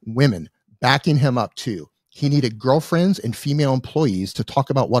supporters, women, backing him up too. He needed girlfriends and female employees to talk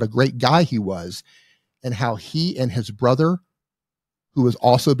about what a great guy he was and how he and his brother, who was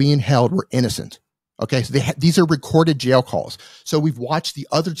also being held, were innocent. Okay, so these are recorded jail calls. So we've watched the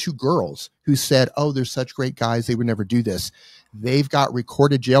other 2 girls who said, oh, they're such great guys, they would never do this. They've got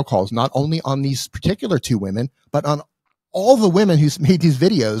recorded jail calls, not only on these particular 2 women, but on all the women who made these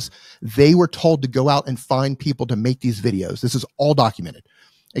videos. They were told to go out and find people to make these videos. This is all documented.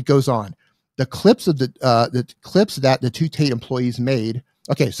 It goes on. The clips of the clips that the 2 Tate employees made.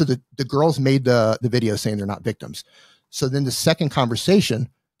 Okay, so the girls made the video saying they're not victims. So then the second conversation,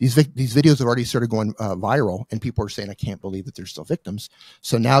 these videos have already started going viral, and people are saying, I can't believe that they're still victims.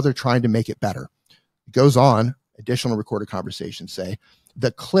 So now they're trying to make it better. It goes on. Additional recorded conversations say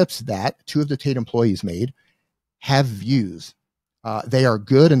the clips that 2 of the Tate employees made have views They are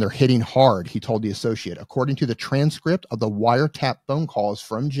good and they're hitting hard, he told the Associate, according to the transcript of the wiretap phone calls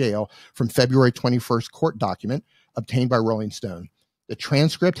from jail from February 21st court document obtained by Rolling Stone. The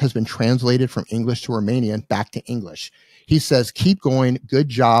transcript has been translated from English to Romanian back to English. He says, keep going, good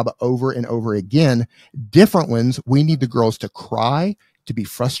job, over and over again. Different ones, we need the girls to cry, to be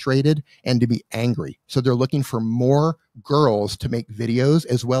frustrated, and to be angry. So they're looking for more girls to make videos,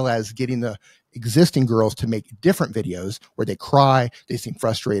 as well as getting the existing girls to make different videos where they cry, they seem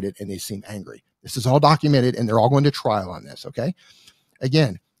frustrated, and they seem angry. This is all documented, and they're all going to trial on this, okay?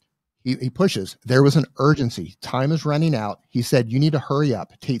 Again, he pushes. There was an urgency. Time is running out. He said, you need to hurry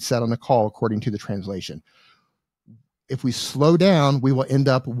up, Tate said on the call, according to the translation. If we slow down, we will end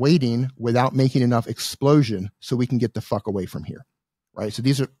up waiting without making enough explosion so we can get the fuck away from here. Right? So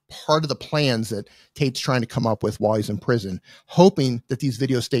these are part of the plans that Tate's trying to come up with while he's in prison, hoping that these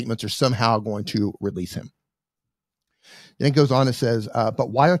video statements are somehow going to release him. Then it goes on and says,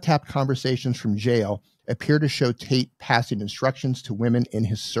 but wiretapped conversations from jail appear to show Tate passing instructions to women in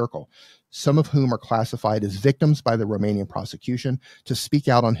his circle, some of whom are classified as victims by the Romanian prosecution, to speak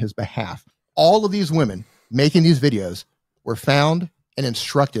out on his behalf. All of these women making these videos were found and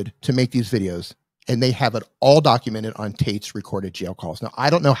instructed to make these videos, and they have it all documented on Tate's recorded jail calls. Now, I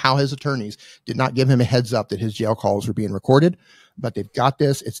don't know how his attorneys did not give him a heads up that his jail calls were being recorded, but they've got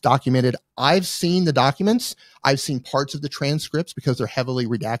this. It's documented. I've seen the documents. I've seen parts of the transcripts because they're heavily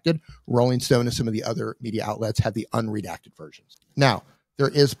redacted. Rolling Stone and some of the other media outlets have the unredacted versions. Now, there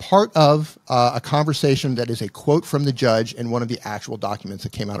is part of a conversation that is a quote from the judge in one of the actual documents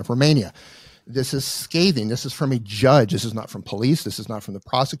that came out of Romania. This is scathing. This is from a judge. This is not from police. This is not from the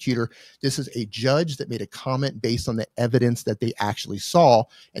prosecutor. This is a judge that made a comment based on the evidence that they actually saw.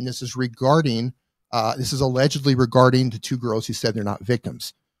 And this is regarding, this is allegedly regarding the two girls who said they're not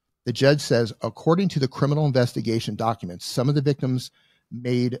victims. The judge says, according to the criminal investigation documents, some of the victims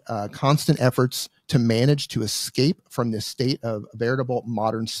made constant efforts to manage to escape from this state of veritable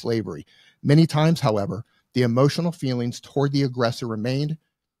modern slavery. Many times, however, the emotional feelings toward the aggressor remained,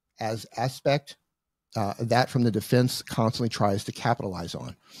 as aspect that from the defense constantly tries to capitalize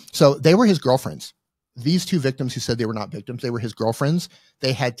on. So they were his girlfriends. These two victims who said they were not victims, they were his girlfriends.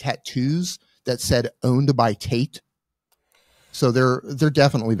 They had tattoos that said owned by Tate. So they're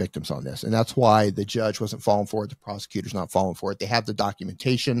definitely victims on this. And that's why the judge wasn't falling for it. The prosecutor's not falling for it. They have the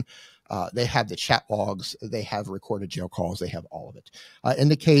documentation. They have the chat logs. They have recorded jail calls. They have all of it. In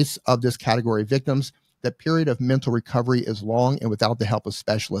the case of this category of victims, the period of mental recovery is long, and without the help of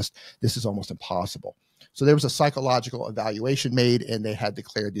specialists, this is almost impossible. So there was a psychological evaluation made, and they had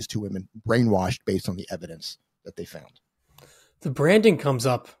declared these two women brainwashed based on the evidence that they found. The branding comes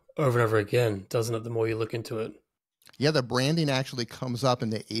up over and over again, doesn't it, the more you look into it? Yeah, the branding actually comes up in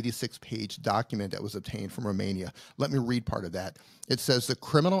the 86-page document that was obtained from Romania. Let me read part of that. It says the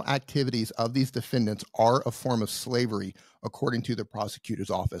criminal activities of these defendants are a form of slavery, according to the prosecutor's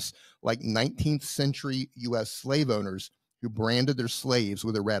office, like 19th century U.S. slave owners who branded their slaves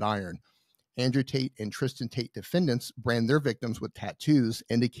with a red iron. Andrew Tate and Tristan Tate defendants brand their victims with tattoos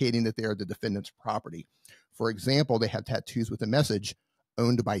indicating that they are the defendant's property. For example, they have tattoos with the message,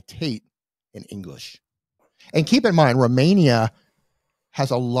 owned by Tate, in English. And keep in mind, Romania has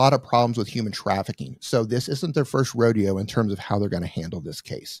a lot of problems with human trafficking. So this isn't their first rodeo in terms of how they're going to handle this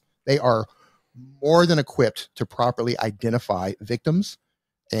case. They are more than equipped to properly identify victims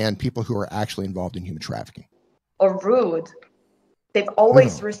and people who are actually involved in human trafficking. Or rude. They've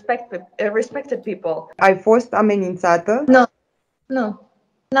always respected people. Ai fost amenințată? Nu,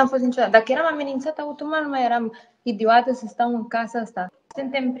 n-am fost niciodată. Dacă eram amenințată, automat nu mai eram idiotă să stau în casa asta.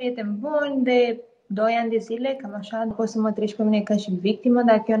 Suntem prieteni buni de 2 ani de zile, cam așa. Poți să mă treci pe mine ca și victimă,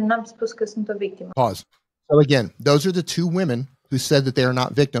 dacă eu n-am spus că sunt o victimă. Pause. So again, those are the two women who said that they are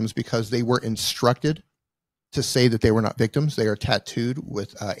not victims because they were instructed to say that they were not victims. They are tattooed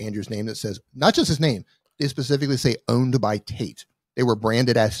with Andrew's name that says, not just his name, they specifically say owned by Tate. They were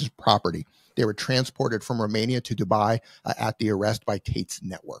branded as his property. They were transported from Romania to Dubai at the arrest by Tate's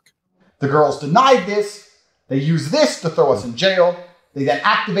network. The girls denied this. They used this to throw us in jail. They then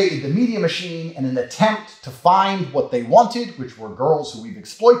activated the media machine in an attempt to find what they wanted, which were girls who we've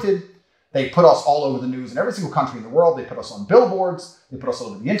exploited. They put us all over the news in every single country in the world. They put us on billboards. They put us all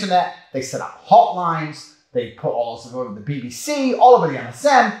over the internet. They set up hotlines. They put us over the BBC, all over the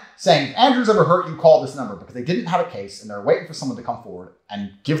MSN, saying, if Andrew's ever hurt you, call this number, because they didn't have a case and they're waiting for someone to come forward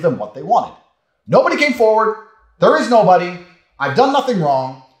and give them what they wanted. Nobody came forward. There is nobody. I've done nothing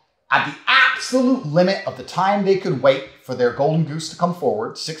wrong. At the absolute limit of the time they could wait for their golden goose to come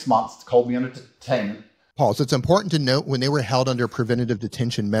forward, 6 months to hold me under detainment. Paul, so it's important to note when they were held under preventative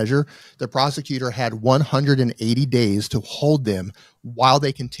detention measure, the prosecutor had 180 days to hold them while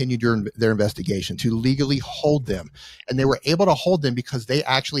they continued their investigation, to legally hold them. And they were able to hold them because they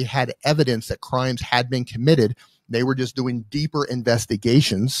actually had evidence that crimes had been committed. They were just doing deeper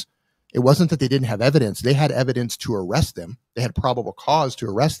investigations. It wasn't that they didn't have evidence. They had evidence to arrest them. They had probable cause to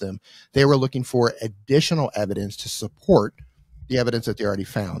arrest them. They were looking for additional evidence to support the evidence that they already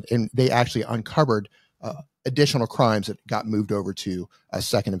found. And they actually uncovered additional crimes that got moved over to a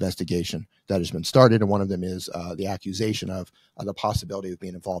second investigation that has been started. And one of them is the accusation of the possibility of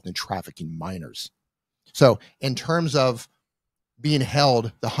being involved in trafficking minors. So in terms of being held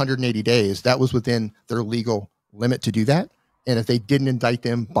the 180 days, that was within their legal limit to do that. And if they didn't indict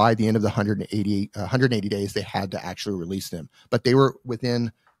them by the end of the 180 days, they had to actually release them. But they were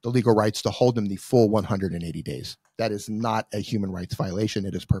within the legal rights to hold them the full 180 days. That is not a human rights violation.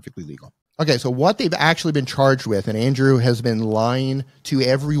 It is perfectly legal. Okay, so what they've actually been charged with, and Andrew has been lying to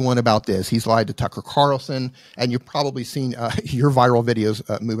everyone about this. He's lied to Tucker Carlson, and you've probably seen your viral videos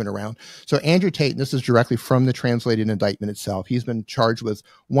moving around. So Andrew Tate, and this is directly from the translated indictment itself, he's been charged with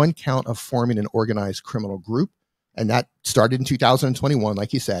 1 count of forming an organized criminal group, and that started in 2021, like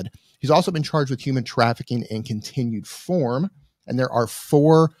he said. He's also been charged with human trafficking in continued form, and there are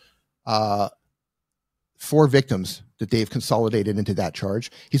four victims that they've consolidated into that charge.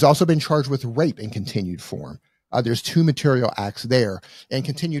 He's also been charged with rape in continued form. There's 2 material acts there, and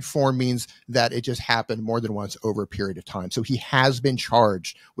continued form means that it just happened more than once over a period of time. So he has been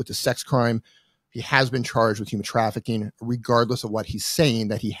charged with the sex crime. He has been charged with human trafficking, regardless of what he's saying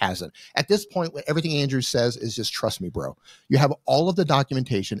that he hasn't. At this point, everything Andrew says is just trust me, bro. You have all of the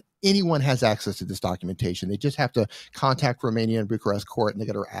documentation. Anyone has access to this documentation. They just have to contact Romania and Bucharest court, and they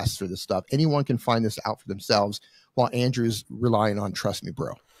got to ask for this stuff. Anyone can find this out for themselves, while Andrew's relying on trust me,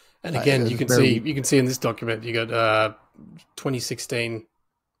 bro. And again, you can see in this document, you got 2016,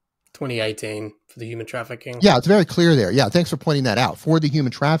 2018 for the human trafficking. Yeah, it's very clear there. Yeah, thanks for pointing that out. For the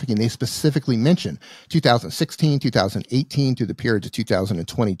human trafficking, they specifically mention 2016, 2018 to the period of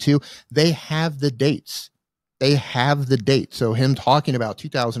 2022. They have the dates. They have the date. So him talking about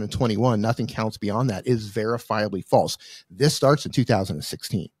 2021, nothing counts beyond that, is verifiably false. This starts in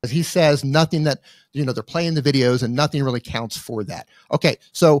 2016. As he says, nothing that, they're playing the videos and nothing really counts for that. Okay,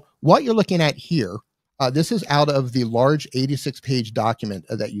 so what you're looking at here, this is out of the large 86-page document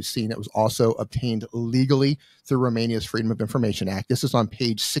that you've seen that was also obtained legally through Romania's Freedom of Information Act. This is on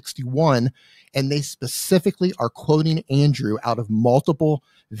page 61, and they specifically are quoting Andrew out of multiple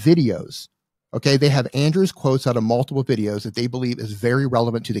videos. Okay, they have Andrew's quotes out of multiple videos that they believe is very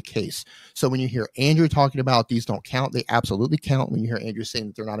relevant to the case. So when you hear Andrew talking about these don't count, they absolutely count. When you hear Andrew saying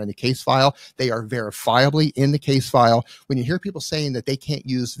that they're not in the case file, they are verifiably in the case file. When you hear people saying that they can't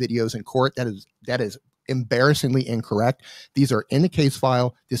use videos in court, that is embarrassingly incorrect. These are in the case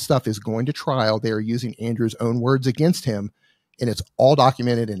file. This stuff is going to trial. They are using Andrew's own words against him, and it's all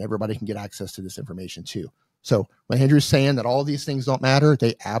documented, and everybody can get access to this information too. So when Andrew's saying that all of these things don't matter,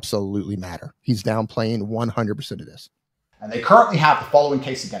 they absolutely matter. He's downplaying 100% of this. And they currently have the following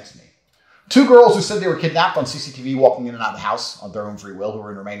case against me. 2 girls who said they were kidnapped on CCTV walking in and out of the house on their own free will, who were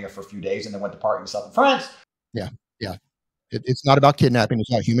in Romania for a few days and then went to party and stuff in France. Yeah. It's not about kidnapping.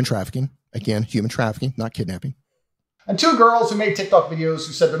 It's about human trafficking. Again, human trafficking, not kidnapping. And 2 girls who made TikTok videos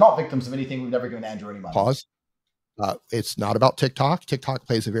who said they're not victims of anything. We've never given Andrew any money. Pause. It's not about TikTok. TikTok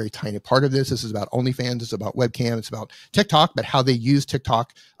plays a very tiny part of this. This is about OnlyFans. It's about webcam. It's about TikTok, but how they use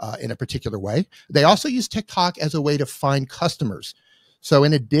TikTok in a particular way. They also use TikTok as a way to find customers. So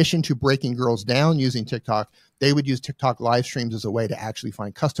in addition to breaking girls down using TikTok, they would use TikTok live streams as a way to actually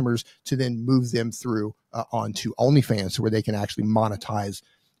find customers to then move them through onto OnlyFans, where they can actually monetize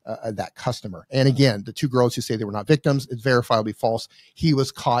that customer. And again, the 2 girls who say they were not victims, it's verifiably false. He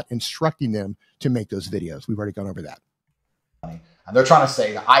was caught instructing them to make those videos. We've already gone over that. And they're trying to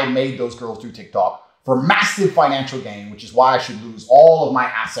say that I made those girls do TikTok for massive financial gain, which is why I should lose all of my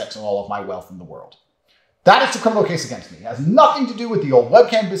assets and all of my wealth in the world. That is the criminal case against me. It has nothing to do with the old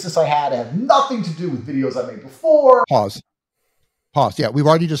webcam business I had. It has nothing to do with videos I made before. Pause. Yeah, we've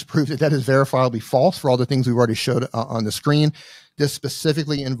already just proved that that is verifiably false for all the things we've already showed on the screen. This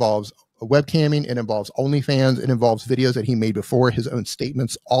specifically involves webcamming. It involves OnlyFans. It involves videos that he made before, his own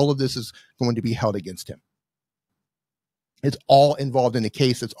statements. All of this is going to be held against him. It's all involved in the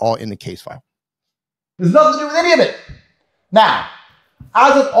case. It's all in the case file. There's nothing to do with any of it. Now,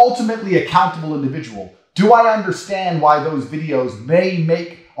 as an ultimately accountable individual, do I understand why those videos may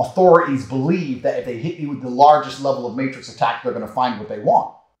make authorities believe that if they hit me with the largest level of matrix attack, they're going to find what they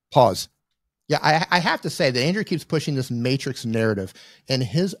want? Pause. Yeah, I have to say that Andrew keeps pushing this Matrix narrative, and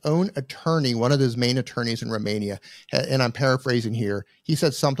his own attorney, one of his main attorneys in Romania, and I'm paraphrasing here, he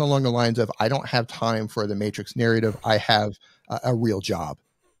said something along the lines of, I don't have time for the Matrix narrative. I have a real job.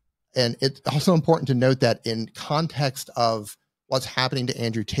 And it's also important to note that in context of what's happening to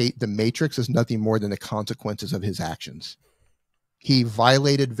Andrew Tate, the Matrix is nothing more than the consequences of his actions. He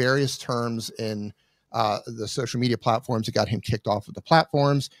violated various terms in the social media platforms that got him kicked off of the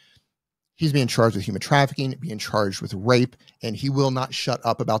platforms. He's being charged with human trafficking, being charged with rape, and he will not shut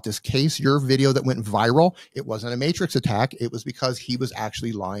up about this case. Your video that went viral, it wasn't a Matrix attack. It was because he was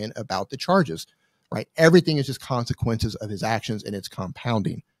actually lying about the charges, right? Everything is just consequences of his actions, and it's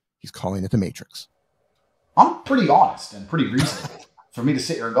compounding. He's calling it the Matrix. I'm pretty honest and pretty reasonable for me to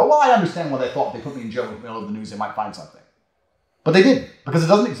sit here and go, well, I understand why they thought they put me in jail in the middle of the news, they might find something. But they didn't, because it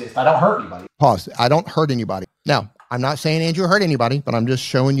doesn't exist. I don't hurt anybody. Pause. I don't hurt anybody. Now, I'm not saying Andrew hurt anybody, but I'm just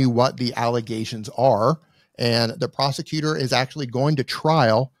showing you what the allegations are. And the prosecutor is actually going to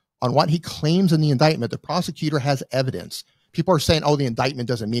trial on what he claims in the indictment. The prosecutor has evidence. People are saying, oh, the indictment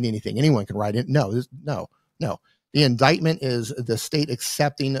doesn't mean anything. Anyone can write it. No. The indictment is the state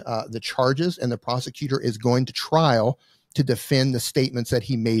accepting the charges, and the prosecutor is going to trial to defend the statements that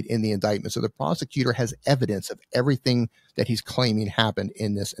he made in the indictment. So the prosecutor has evidence of everything that he's claiming happened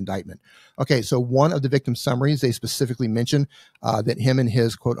in this indictment. Okay, so one of the victim summaries, they specifically mention that him and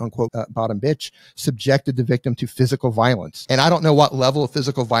his quote unquote bottom bitch subjected the victim to physical violence. And I don't know what level of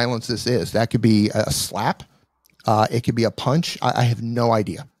physical violence this is. That could be a slap. It could be a punch. I have no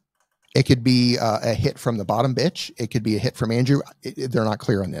idea. It could be a hit from the bottom bitch. It could be a hit from Andrew. They're not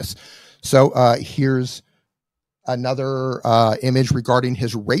clear on this. So here's another image regarding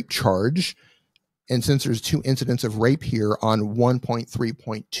his rape charge. And since there's 2 incidents of rape here on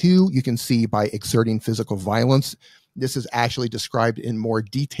 1.3.2, you can see by exerting physical violence. This is actually described in more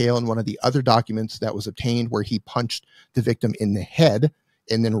detail in one of the other documents that was obtained, where he punched the victim in the head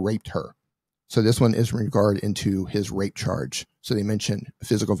and then raped her. So this one is in regard into his rape charge. So they mention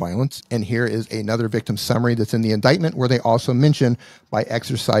physical violence. And here is another victim summary that's in the indictment, where they also mention by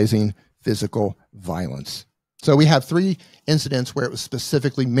exercising physical violence. So we have 3 incidents where it was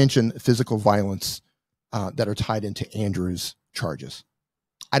specifically mentioned physical violence that are tied into Andrew's charges.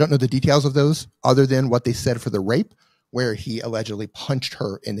 I don't know the details of those other than what they said for the rape, where he allegedly punched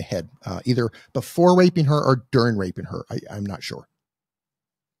her in the head, either before raping her or during raping her. I'm not sure.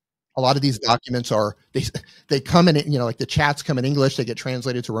 A lot of these documents are, they come in, like the chats come in English, they get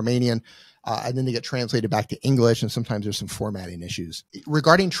translated to Romanian, and then they get translated back to English, and sometimes there's some formatting issues.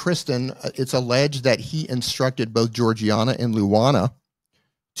 Regarding Tristan, it's alleged that he instructed both Georgiana and Luana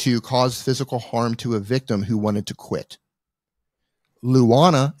to cause physical harm to a victim who wanted to quit.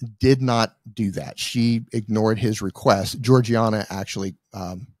 Luana did not do that. She ignored his request. Georgiana actually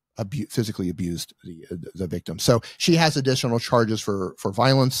physically abused the victim. So she has additional charges for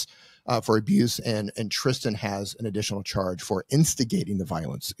violence, for abuse, and Tristan has an additional charge for instigating the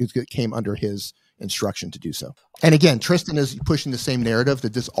violence. It came under his instruction to do so. And again, Tristan is pushing the same narrative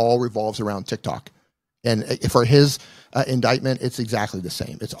that this all revolves around TikTok. And for his indictment, it's exactly the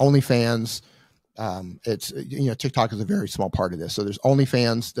same. It's OnlyFans. It's, TikTok is a very small part of this. So there's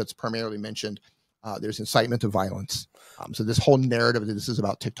OnlyFans that's primarily mentioned. There's incitement to violence. So this whole narrative that this is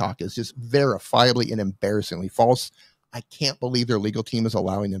about TikTok is just verifiably and embarrassingly false. I can't believe their legal team is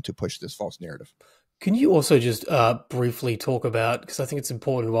allowing them to push this false narrative. Can you also just briefly talk about, because I think it's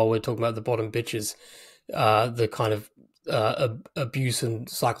important while we're talking about the bottom bitches, the kind of abuse and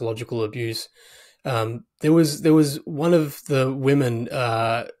psychological abuse. There was one of the women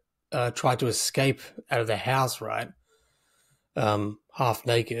tried to escape out of the house, right? Half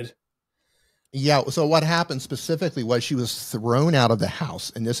naked. Yeah. So what happened specifically was she was thrown out of the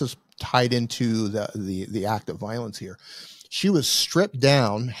house, and this is tied into the act of violence here. She was stripped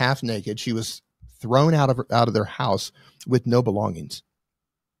down, half naked. She was thrown out of their house with no belongings.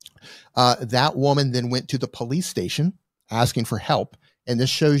 That woman then went to the police station asking for help. And this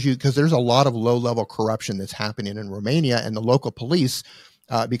shows you, because there's a lot of low-level corruption that's happening in Romania, and the local police,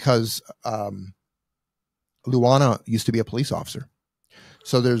 because Luana used to be a police officer.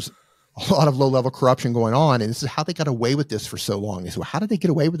 So there's a lot of low-level corruption going on, and this is how they got away with this for so long. They said, well, how did they get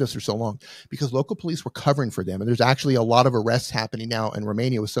away with this for so long? Because local police were covering for them, and there's actually a lot of arrests happening now in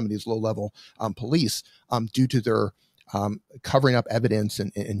Romania with some of these low-level police due to their covering up evidence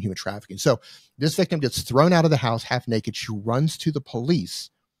and human trafficking. So this victim gets thrown out of the house half naked. She runs to the police,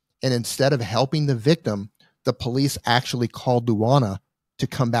 and instead of helping the victim, the police actually called Luana to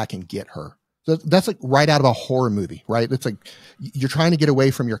come back and get her. So that's like right out of a horror movie, right? It's like you're trying to get away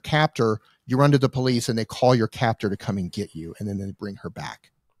from your captor. You run to the police and they call your captor to come and get you, and then they bring her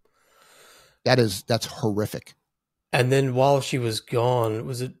back. That's horrific. And then while she was gone,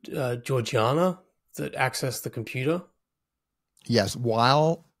 was it Georgiana that accessed the computer? Yes,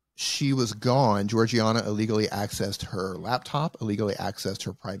 while she was gone, Georgiana illegally accessed her laptop, illegally accessed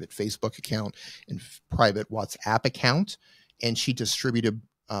her private Facebook account and private WhatsApp account, and she distributed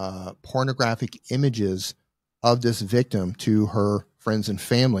pornographic images of this victim to her friends and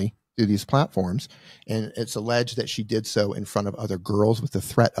family through these platforms. And it's alleged that she did so in front of other girls with the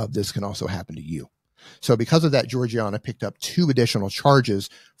threat of this can also happen to you. So because of that, Georgiana picked up 2 additional charges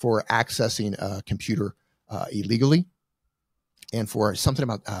for accessing a computer illegally and for something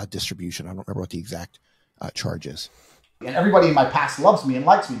about distribution. I don't remember what the exact charge is. And everybody in my past loves me and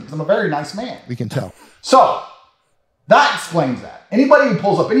likes me because I'm a very nice man. We can tell. So that explains that. Anybody who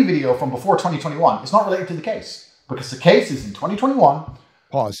pulls up any video from before 2021 is not related to the case because the case is in 2021.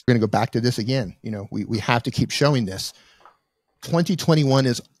 Pause. We're going to go back to this again. You know, we have to keep showing this. 2021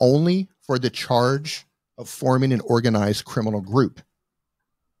 is only for the charge of forming an organized criminal group.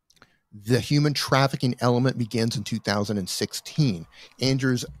 The human trafficking element begins in 2016.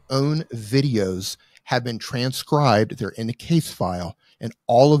 Andrew's own videos have been transcribed. They're in the case file. And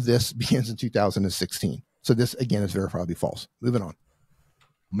all of this begins in 2016. So this, again, is verifiably false. Moving on.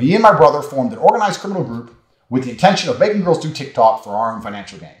 Me and my brother formed an organized criminal group with the intention of making girls do TikTok for our own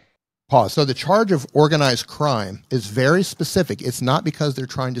financial gain. Pause. So the charge of organized crime is very specific. It's not because they're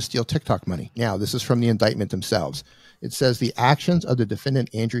trying to steal TikTok money. Now, this is from the indictment themselves. It says the actions of the defendant,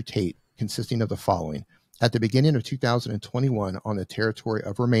 Andrew Tate, consisting of the following. At the beginning of 2021 on the territory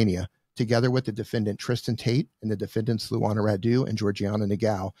of Romania, together with the defendant Tristan Tate and the defendants Luana Radu and Georgiana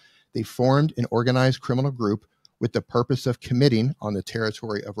Negau, they formed an organized criminal group with the purpose of committing on the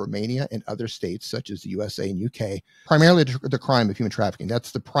territory of Romania and other states such as the USA and UK, primarily the crime of human trafficking.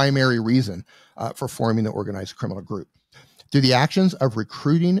 That's the primary reason for forming the organized criminal group. Through the actions of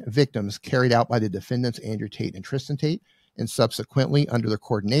recruiting victims carried out by the defendants Andrew Tate and Tristan Tate, and subsequently under their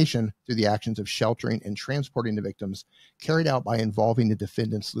coordination through the actions of sheltering and transporting the victims carried out by involving the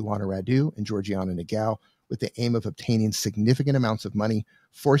defendants Luana Radu and Georgiana Negau with the aim of obtaining significant amounts of money,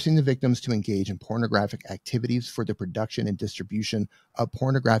 forcing the victims to engage in pornographic activities for the production and distribution of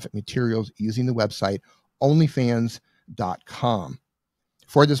pornographic materials using the website onlyfans.com.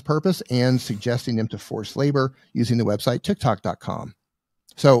 For this purpose, and suggesting them to force labor using the website tiktok.com.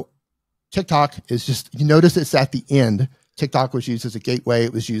 So TikTok is just, you notice it's at the end. TikTok was used as a gateway.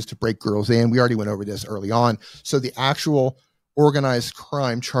 It was used to break girls in. We already went over this early on. So the actual organized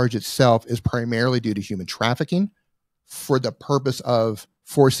crime charge itself is primarily due to human trafficking for the purpose of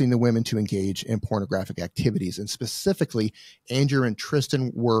forcing the women to engage in pornographic activities. And specifically, Andrew and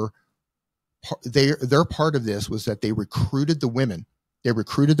Tristan were, their part of this was that they recruited the women. They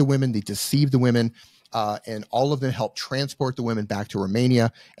recruited the women, they deceived the women, and all of them helped transport the women back to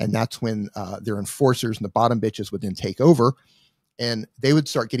Romania. And that's when their enforcers and the bottom bitches would then take over, and they would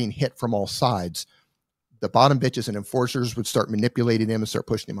start getting hit from all sides. The bottom bitches and enforcers would start manipulating them and start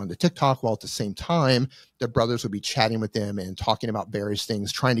pushing them onto TikTok, while at the same time, their brothers would be chatting with them and talking about various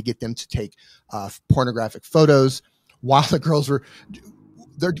things, trying to get them to take pornographic photos while the girls were...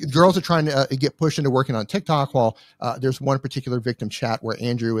 The girls are trying to get pushed into working on TikTok, while there's one particular victim chat where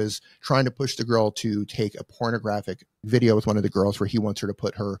Andrew is trying to push the girl to take a pornographic video with one of the girls where he wants her to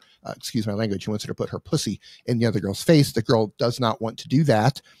put her, excuse my language, he wants her to put her pussy in the other girl's face. The girl does not want to do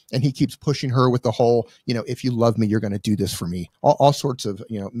that. And he keeps pushing her with the whole, you know, if you love me, you're going to do this for me. All sorts of,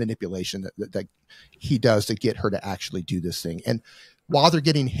 you know, manipulation that he does to get her to actually do this thing. And while they're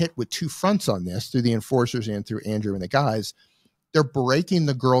getting hit with 2 fronts on this, through the enforcers and through Andrew and the guys, they're breaking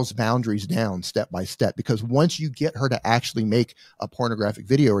the girl's boundaries down step by step, because once you get her to actually make a pornographic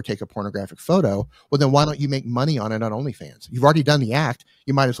video or take a pornographic photo, well, then why don't you make money on it on OnlyFans? You've already done the act.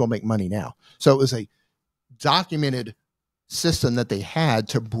 You might as well make money now. So it was a documented system that they had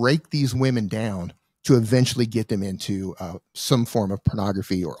to break these women down to eventually get them into some form of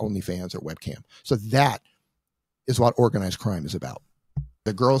pornography or OnlyFans or webcam. So that is what organized crime is about.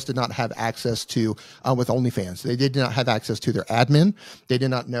 The girls did not have access to, with OnlyFans, they did not have access to their admin. They did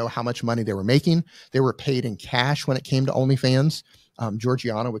not know how much money they were making. They were paid in cash when it came to OnlyFans.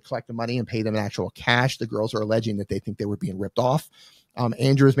 Georgiana would collect the money and pay them in actual cash. The girls are alleging that they think they were being ripped off.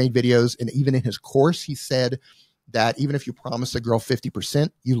 Andrew has made videos, and even in his course, he said that even if you promise a girl 50%,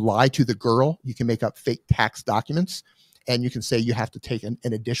 you lie to the girl, you can make up fake tax documents. And you can say you have to take an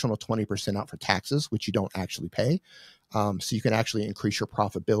additional 20% out for taxes, which you don't actually pay. So you can actually increase your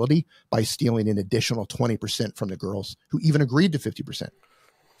profitability by stealing an additional 20% from the girls who even agreed to 50%.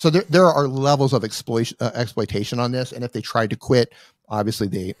 So there are levels of exploitation on this. And if they tried to quit,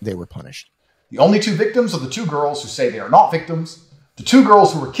 obviously they were punished. The only 2 victims are the 2 girls who say they are not victims, the 2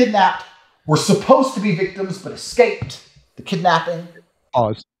 girls who were kidnapped, were supposed to be victims but escaped the kidnapping.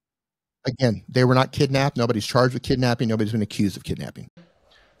 Pause. Again, they were not kidnapped. Nobody's charged with kidnapping. Nobody's been accused of kidnapping.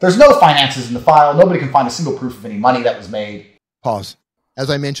 There's no finances in the file. Nobody can find a single proof of any money that was made. Pause.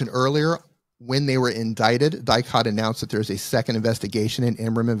 As I mentioned earlier, when they were indicted, DICOT announced that there's a second investigation, an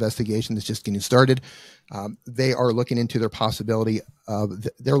interim investigation that's just getting started. They are looking into their possibility of,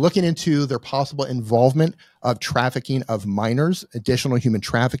 they're looking into their possible involvement of trafficking of minors, additional human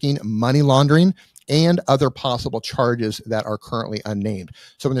trafficking, money laundering, and other possible charges that are currently unnamed.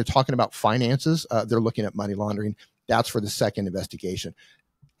 So when they're talking about finances, they're looking at money laundering. That's for the second investigation.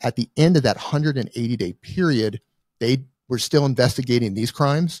 At the end of that 180-day period, they were still investigating these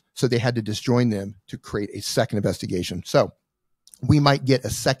crimes, so they had to disjoin them to create a second investigation. So we might get a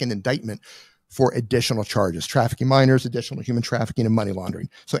second indictment for additional charges, trafficking minors, additional human trafficking, and money laundering.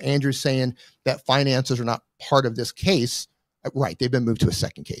 So Andrew's saying that finances are not part of this case. Right, they've been moved to a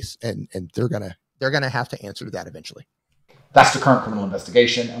second case, and they're gonna have to answer to that eventually. That's the current criminal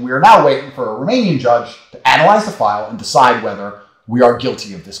investigation, and we are now waiting for a Romanian judge to analyze the file and decide whether we are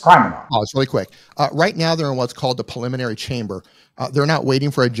guilty of this crime or not. Oh, it's really quick. Right now, they're in what's called the preliminary chamber. They're not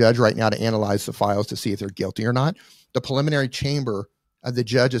waiting for a judge right now to analyze the files to see if they're guilty or not. The preliminary chamber, the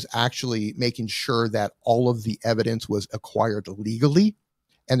judge is actually making sure that all of the evidence was acquired legally,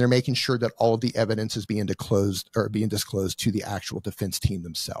 and they're making sure that all of the evidence is being disclosed to the actual defense team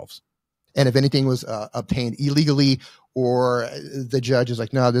themselves. And if anything was obtained illegally, or the judge is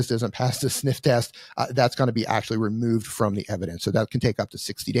like, no, this doesn't pass the sniff test, that's going to be actually removed from the evidence. So that can take up to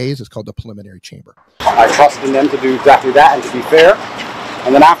 60 days. It's called the preliminary chamber. I trust in them to do exactly that and to be fair.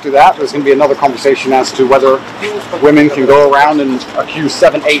 And then after that, there's going to be another conversation as to whether women can go around and accuse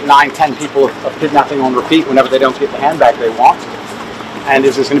 7, 8, 9, 10 people of kidnapping on repeat whenever they don't get the handbag they want. And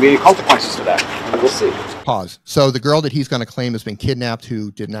is there going to be any consequences to that? And we'll see. Pause. So the girl that he's going to claim has been kidnapped, who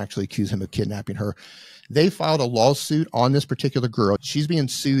didn't actually accuse him of kidnapping her, they filed a lawsuit on this particular girl. She's being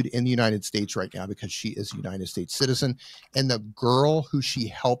sued in the United States right now because she is a United States citizen. And the girl who she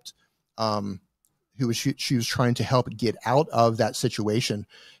helped, she was trying to help get out of that situation,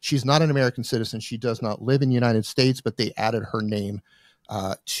 she's not an American citizen. She does not live in the United States, but they added her name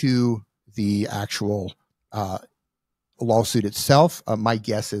to the actual lawsuit itself. My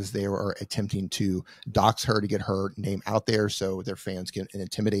guess is they are attempting to dox her to get her name out there so their fans can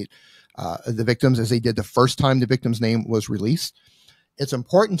intimidate the victims, as they did the first time the victim's name was released. It's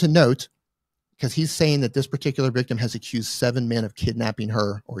important to note, because he's saying that this particular victim has accused 7 men of kidnapping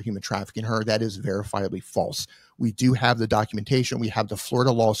her or human trafficking her. That is verifiably false. We do have the documentation. We have the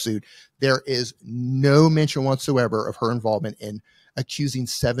Florida lawsuit. There is no mention whatsoever of her involvement in accusing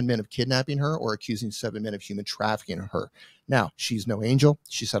 7 men of kidnapping her or accusing 7 men of human trafficking her. Now, she's no angel.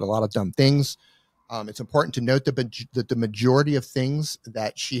 She said a lot of dumb things. It's important to note that the majority of things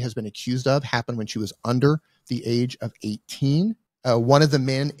that she has been accused of happened when she was under the age of 18. One of the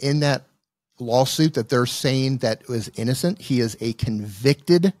men in that lawsuit that they're saying that was innocent, he was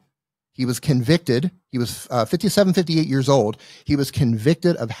convicted. He was 57, 58 years old. He was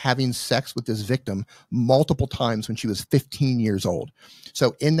convicted of having sex with this victim multiple times when she was 15 years old.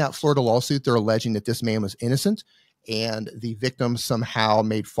 So in that Florida lawsuit, they're alleging that this man was innocent, and the victim somehow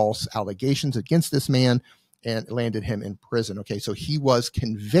made false allegations against this man and landed him in prison. Okay, so he was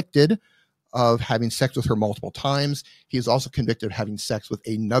convicted of having sex with her multiple times. He is also convicted of having sex with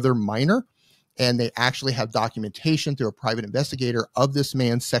another minor, and they actually have documentation through a private investigator of this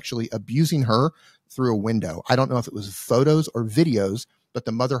man sexually abusing her through a window. I don't know if it was photos or videos, but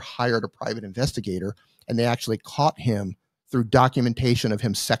the mother hired a private investigator, and they actually caught him through documentation of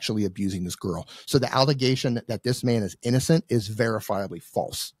him sexually abusing this girl. So the allegation that this man is innocent is verifiably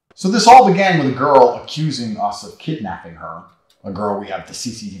false. So this all began with a girl accusing us of kidnapping her, a girl we have the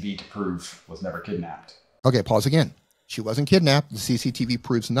CCTV to prove was never kidnapped. Okay, pause again. She wasn't kidnapped. The CCTV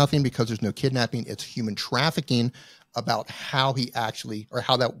proves nothing because there's no kidnapping. It's human trafficking about how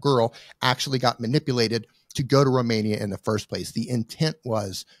that girl actually got manipulated to go to Romania in the first place. The intent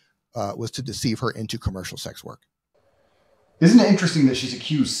was to deceive her into commercial sex work. Isn't it interesting that she's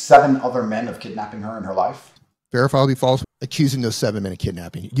accused 7 other men of kidnapping her in her life? Verifiably false, accusing those 7 men of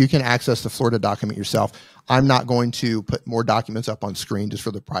kidnapping. You can access the Florida document yourself. I'm not going to put more documents up on screen just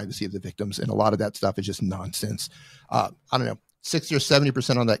for the privacy of the victims, and a lot of that stuff is just nonsense. I don't know, 60 or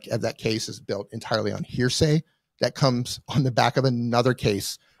 70% of that case is built entirely on hearsay that comes on the back of another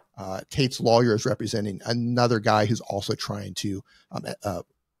case. Tate's lawyer is representing another guy who's also trying to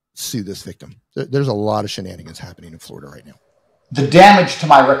sue this victim. There's a lot of shenanigans happening in Florida right now. The damage to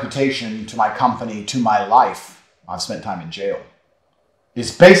my reputation, to my company, to my life, I've spent time in jail,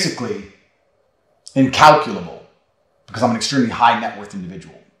 is basically incalculable because I'm an extremely high net worth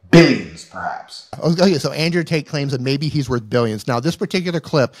individual. billions, perhaps. Okay, so Andrew Tate claims that maybe he's worth billions. Now, this particular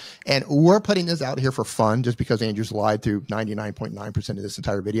clip, and we're putting this out here for fun just because Andrew's lied through 99.9% of this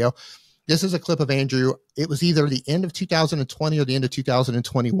entire video. This is a clip of Andrew. It was either the end of 2020 or the end of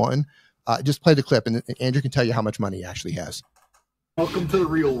 2021. Just play the clip, and Andrew can tell you how much money he actually has. Welcome to the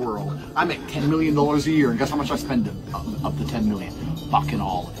real world. I make $10 million a year, and guess how much I spend of the $10 million? Fucking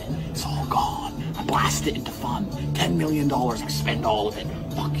all of it. It's all gone. I blast it into fun. $10 million, I spend all of it.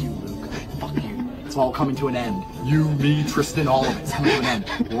 Fuck you, Luke. Fuck you. It's all coming to an end. You, me, Tristan, all of it's coming to an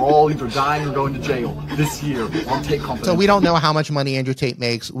end. We're all either dying or going to jail this year on Tate Company. So we don't know how much money Andrew Tate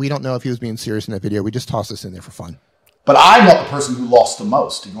makes. We don't know if he was being serious in that video. We just tossed this in there for fun. But I'm not the person who lost the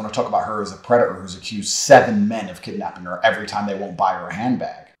most. If you want to talk about her as a predator who's accused 7 men of kidnapping her every time they won't buy her a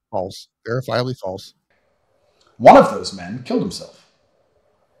handbag. False. Verifiably false. One of those men killed himself.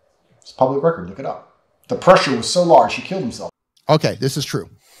 It's public record. Look it up. The pressure was so large, he killed himself. Okay, this is true.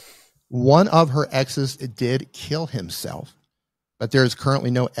 One of her exes did kill himself, but there is currently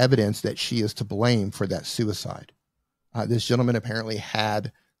no evidence that she is to blame for that suicide. This gentleman apparently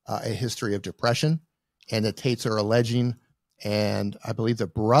had a history of depression, and the Tates are alleging, and I believe the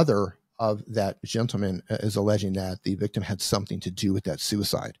brother of that gentleman is alleging that the victim had something to do with that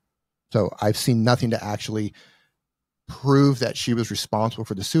suicide. So I've seen nothing to actually prove that she was responsible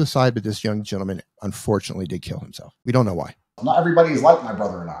for the suicide, but this young gentleman unfortunately did kill himself. We don't know why. Not everybody is like my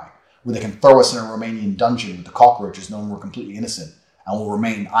brother and I, where they can throw us in a Romanian dungeon with the cockroaches knowing we're completely innocent and will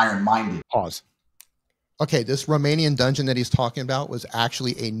remain iron-minded. Pause. Okay, this Romanian dungeon that he's talking about was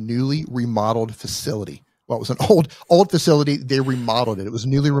actually a newly remodeled facility. Well, it was an old facility. They remodeled it. It was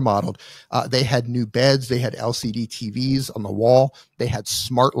newly remodeled. They had new beds. They had LCD TVs on the wall. They had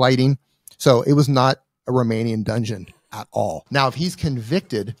smart lighting. So it was not a Romanian dungeon at all. Now, if he's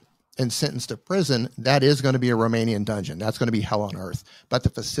convicted and sentenced to prison, that is going to be a Romanian dungeon. That's going to be hell on earth. But the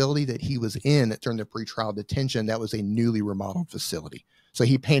facility that he was in during the pretrial detention, that was a newly remodeled facility. So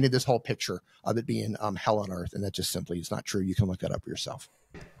he painted this whole picture of it being hell on earth, and that just simply is not true. You can look that up for yourself.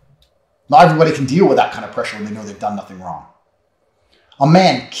 Not everybody can deal with that kind of pressure when they know they've done nothing wrong. A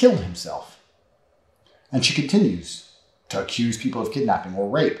man killed himself, and she continues to accuse people of kidnapping or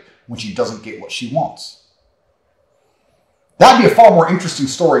rape when she doesn't get what she wants. That'd be a far more interesting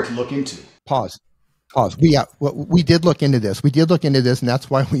story to look into. Pause. We did look into this. And that's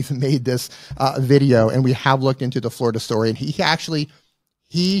why we've made this video, and we have looked into the Florida story. And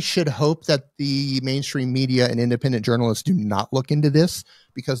he should hope that the mainstream media and independent journalists do not look into this,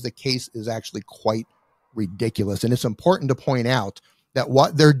 because the case is actually quite ridiculous. And it's important to point out that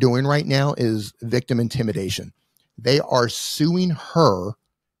what they're doing right now is victim intimidation. They are suing her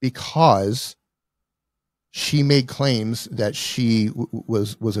because she made claims that she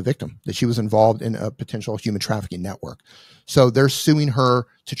was a victim, that she was involved in a potential human trafficking network. So they're suing her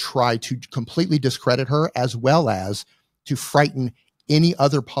to try to completely discredit her, as well as to frighten any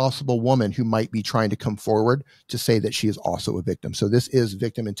other possible woman who might be trying to come forward to say that she is also a victim. So this is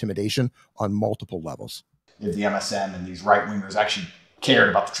victim intimidation on multiple levels. If the MSM and these right-wingers actually cared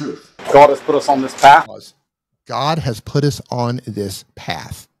about the truth. God has put us on this path. God has put us on this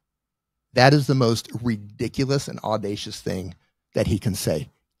path. That is the most ridiculous and audacious thing that he can say.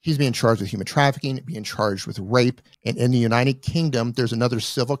 He's being charged with human trafficking, being charged with rape. And in the United Kingdom, there's another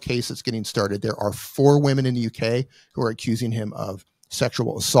civil case that's getting started. There are 4 women in the UK who are accusing him of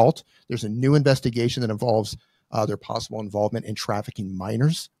sexual assault. There's a new investigation that involves their possible involvement in trafficking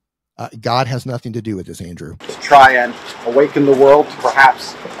minors. God has nothing to do with this, Andrew. To try and awaken the world to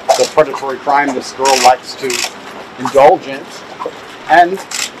perhaps the predatory crime this girl likes to indulge in. And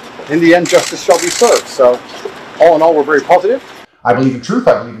in the end, justice shall be served. So all in all, we're very positive. I believe in truth,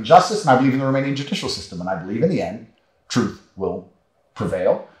 I believe in justice, and I believe in the Romanian judicial system. And I believe in the end, truth will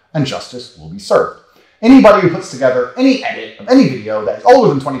prevail and justice will be served. Anybody who puts together any edit of any video that is older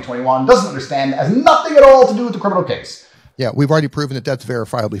than 2021 doesn't understand, has nothing at all to do with the criminal case. Yeah, we've already proven that that's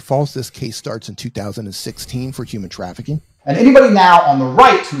verifiably false. This case starts in 2016 for human trafficking. And anybody now on the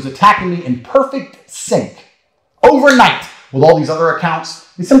right who's attacking me in perfect sync overnight with all these other accounts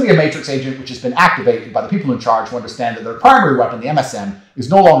is simply a matrix agent which has been activated by the people in charge who understand that their primary weapon, the MSM, is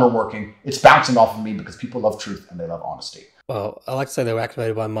no longer working. It's bouncing off of me because people love truth and they love honesty. Well, I like to say they were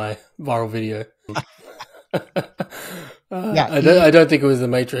activated by my viral video. Yeah, I don't think it was the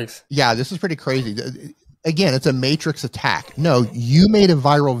Matrix. Yeah, this is pretty crazy. Again, it's a Matrix attack. No, you made a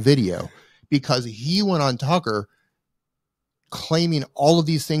viral video because he went on Tucker claiming all of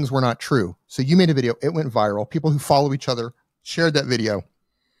these things were not true. So you made a video, it went viral. People who follow each other shared that video,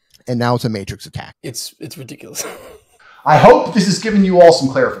 and now it's a Matrix attack. It's ridiculous. I hope this has given you all some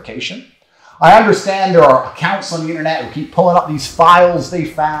clarification. I understand there are accounts on the internet who keep pulling up these files they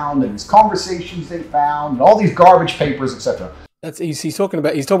found and these conversations they found and all these garbage papers, etc. He's talking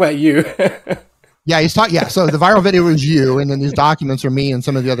about you. Yeah, he's talking. Yeah, so the viral video is you, and then these documents are me and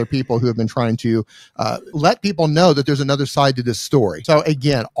some of the other people who have been trying to let people know that there's another side to this story. So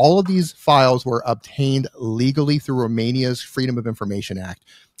again, all of these files were obtained legally through Romania's Freedom of Information Act.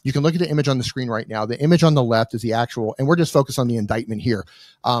 You can look at the image on the screen right now. The image on the left is the actual, and we're just focused on the indictment here.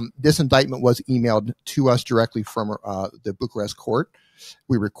 This indictment was emailed to us directly from the Bucharest court.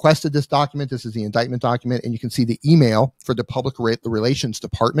 We requested this document. This is the indictment document, and you can see the email for the Public Relations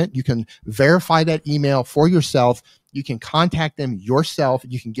Department. You can verify that email for yourself. You can contact them yourself.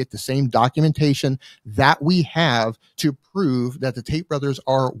 You can get the same documentation that we have to prove that the Tate brothers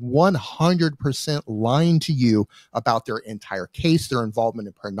are 100% lying to you about their entire case, their involvement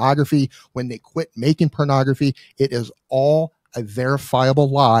in pornography. When they quit making pornography, it is all a verifiable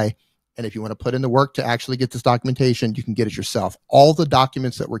lie. And if you want to put in the work to actually get this documentation, you can get it yourself. All the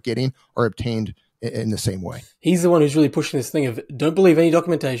documents that we're getting are obtained in the same way. He's the one who's really pushing this thing of don't believe any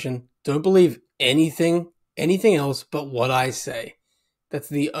documentation, don't believe anything else but what I say. That's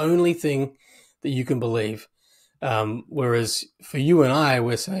the only thing that you can believe. Whereas for you and I,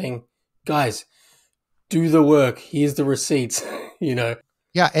 we're saying, guys, do the work. Here's the receipts, you know.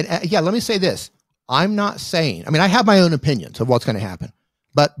 Yeah, and yeah, let me say this. I'm not saying, I have my own opinions of what's going to happen.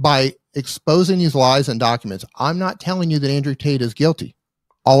 But by exposing these lies and documents, I'm not telling you that Andrew Tate is guilty.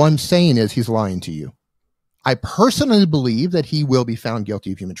 All I'm saying is he's lying to you. I personally believe that he will be found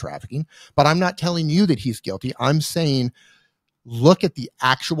guilty of human trafficking, but I'm not telling you that he's guilty. I'm saying look at the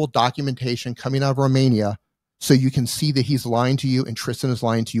actual documentation coming out of Romania so you can see that he's lying to you and Tristan is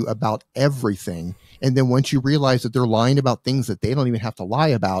lying to you about everything. And then once you realize that they're lying about things that they don't even have to lie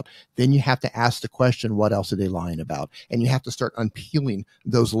about, then you have to ask the question, what else are they lying about? And you have to start unpeeling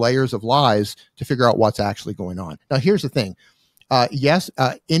those layers of lies to figure out what's actually going on. Now, here's the thing. Yes,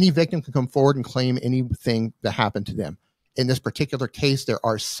 any victim can come forward and claim anything that happened to them. In this particular case, there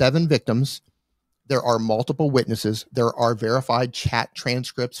are 7 victims. There are multiple witnesses. There are verified chat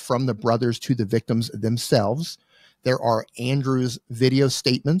transcripts from the brothers to the victims themselves. There are Andrew's video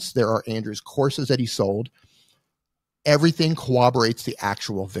statements. There are Andrew's courses that he sold. Everything corroborates the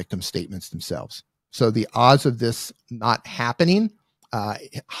actual victim statements themselves. So the odds of this not happening,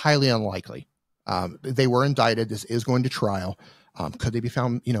 highly unlikely. They were indicted. This is going to trial. Could they be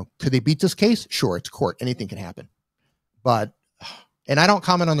found, could they beat this case? Sure, it's court. Anything can happen. But, and I don't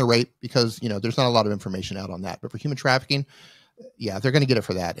comment on the rape because, there's not a lot of information out on that. But for human trafficking, yeah, they're going to get it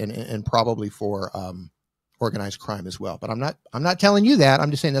for that and probably for organized crime as well. But I'm not telling you that. I'm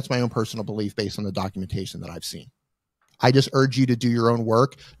just saying that's my own personal belief based on the documentation that I've seen. I just urge you to do your own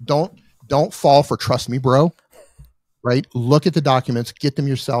work. Don't fall for trust me, bro. Right? Look at the documents, get them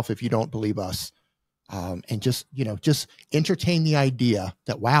yourself if you don't believe us. And just entertain the idea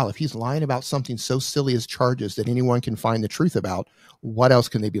that, wow, if he's lying about something so silly as charges that anyone can find the truth about, what else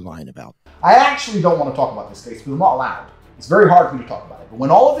can they be lying about? I actually don't want to talk about this case because I'm not allowed. It's very hard for me to talk about it. But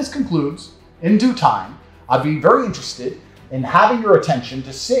when all of this concludes, in due time, I'd be very interested in having your attention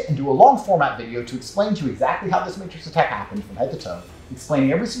to sit and do a long format video to explain to you exactly how this Matrix attack happened from head to toe,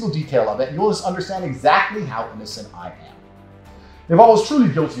 explaining every single detail of it, and you'll just understand exactly how innocent I am. If I was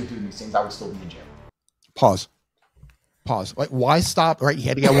truly guilty of doing these things, I would still be in jail. Pause. Like, why stop? Right? You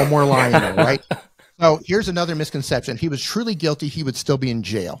had to get one more line in there, right? So here's another misconception. If he was truly guilty, he would still be in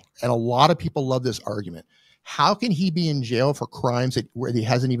jail. And a lot of people love this argument. How can he be in jail for crimes where he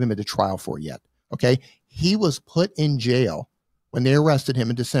hasn't even been to trial for yet? Okay. He was put in jail when they arrested him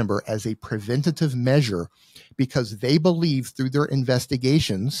in December as a preventative measure because they believed through their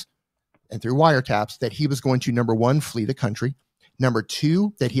investigations and through wiretaps that he was going to, number one, flee the country. Number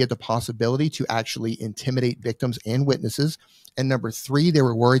two, that he had the possibility to actually intimidate victims and witnesses. And number three, they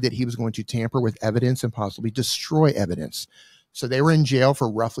were worried that he was going to tamper with evidence and possibly destroy evidence. So they were in jail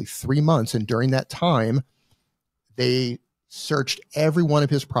for roughly 3 months. And during that time, they searched every one of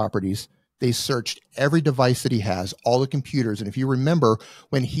his properties. They searched every device that he has, all the computers. And if you remember,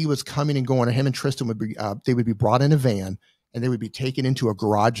 when he was coming and going, him and Tristan would be, they would be brought in a van and they would be taken into a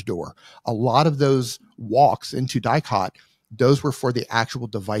garage door. A lot of those walks into DICOT, those were for the actual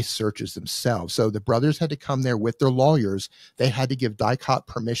device searches themselves. So the brothers had to come there with their lawyers. They had to give DICOT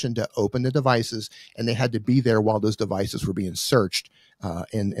permission to open the devices, and they had to be there while those devices were being searched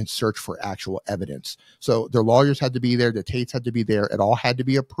and search for actual evidence. So their lawyers had to be there. The Tates had to be there. It all had to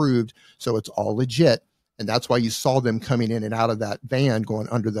be approved. So it's all legit. And that's why you saw them coming in and out of that van going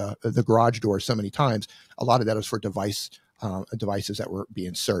under the garage door so many times. A lot of that was for devices that were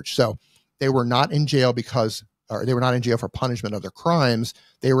being searched. So they were not in jail because or they were not in jail for punishment of their crimes.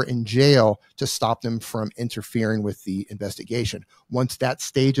 They were in jail to stop them from interfering with the investigation. Once that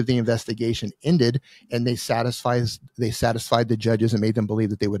stage of the investigation ended and they satisfied the judges and made them believe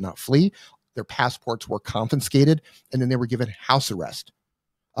that they would not flee, their passports were confiscated, and then they were given house arrest.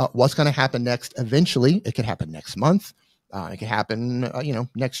 What's going to happen next? Eventually, it could happen next month. It could happen,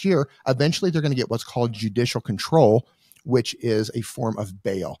 next year. Eventually, they're going to get what's called judicial control, which is a form of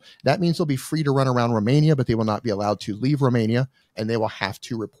bail. That means they'll be free to run around Romania, but they will not be allowed to leave Romania, and they will have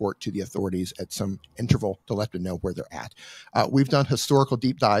to report to the authorities at some interval to let them know where they're at. We've done historical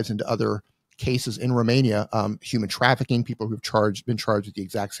deep dives into other cases in Romania, human trafficking, people who've been charged with the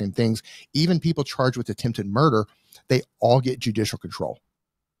exact same things, even people charged with attempted murder, they all get judicial control.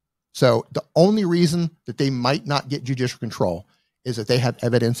 So the only reason that they might not get judicial control is that they have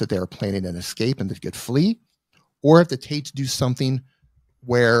evidence that they are planning an escape and they could flee, or if the Tates do something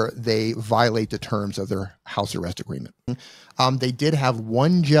where they violate the terms of their house arrest agreement. They did have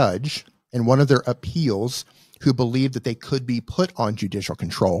one judge in one of their appeals who believed that they could be put on judicial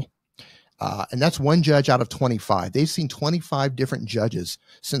control. And that's one judge out of 25. They've seen 25 different judges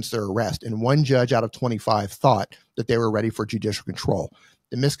since their arrest, and one judge out of 25 thought that they were ready for judicial control.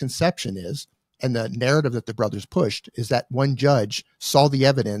 The misconception is, and the narrative that the brothers pushed, is that one judge saw the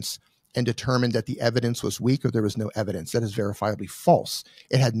evidence and determined that the evidence was weak or there was no evidence. That is verifiably false.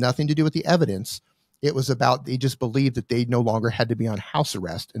 It had nothing to do with the evidence. It was about, they just believed that they no longer had to be on house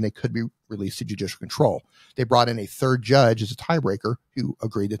arrest and they could be released to judicial control. They brought in a third judge as a tiebreaker who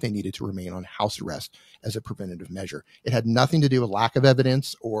agreed that they needed to remain on house arrest as a preventative measure. It had nothing to do with lack of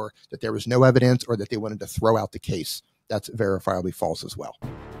evidence or that there was no evidence or that they wanted to throw out the case. That's verifiably false as well.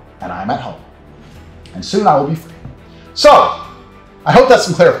 And I'm at home. And soon I will be free. So, I hope that's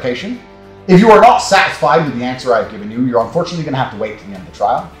some clarification. If you are not satisfied with the answer I've given you, you're unfortunately going to have to wait to the end of the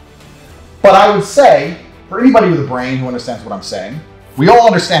trial. But I would say, for anybody with a brain who understands what I'm saying, we all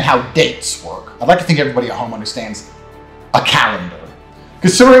understand how dates work. I'd like to think everybody at home understands a calendar.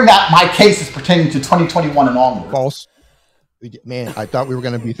 Considering that my case is pertaining to 2021 and onward. False. Man, I thought we were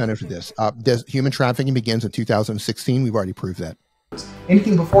going to be finished with this. Human trafficking begins in 2016. We've already proved that.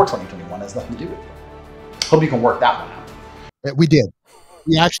 Anything before 2021 has nothing to do with it. Hope you can work that one out. We did.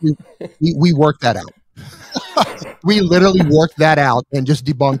 We actually, we worked that out. We literally worked that out and just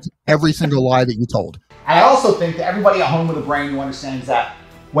debunked every single lie that you told. And I also think that everybody at home with a brain who understands that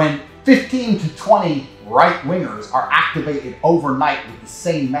when 15 to 20 right-wingers are activated overnight with the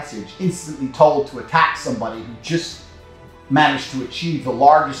same message, instantly told to attack somebody who just managed to achieve the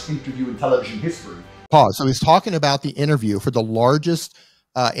largest interview in television history. Pause. So he's talking about the interview for the largest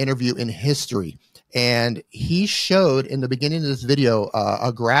interview in history. And he showed in the beginning of this video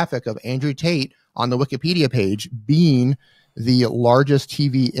a graphic of Andrew Tate on the Wikipedia page being the largest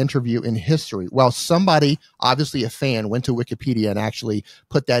TV interview in history. Well, somebody, obviously a fan, went to Wikipedia and actually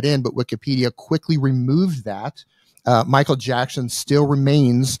put that in, but Wikipedia quickly removed that. Michael Jackson still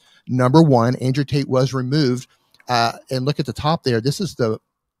remains #1. Andrew Tate was removed. And look at the top there. This is the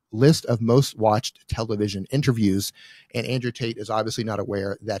list of most watched television interviews. And Andrew Tate is obviously not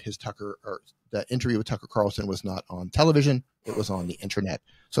aware that the interview with Tucker Carlson was not on television. It was on the internet.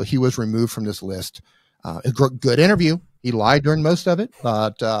 So he was removed from this list. A good interview. He lied during most of it,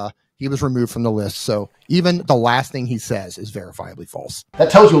 but he was removed from the list. So even the last thing he says is verifiably false.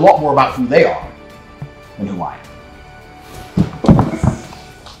 That tells you a lot more about who they are than who I am.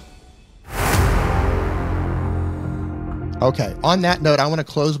 Okay, on that note, I want to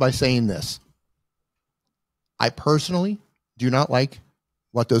close by saying this. I personally do not like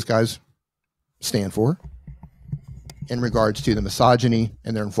what those guys stand for in regards to the misogyny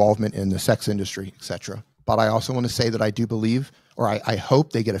and their involvement in the sex industry, etc. But I also want to say that I do believe, or I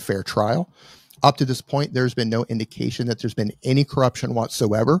hope they get a fair trial. Up to this point, there's been no indication that there's been any corruption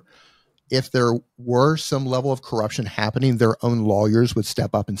whatsoever. If there were some level of corruption happening, their own lawyers would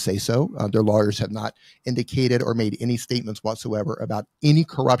step up and say so. Their lawyers have not indicated or made any statements whatsoever about any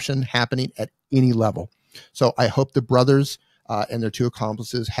corruption happening at any level. So I hope the brothers and their two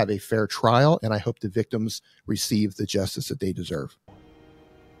accomplices have a fair trial, and I hope the victims receive the justice that they deserve.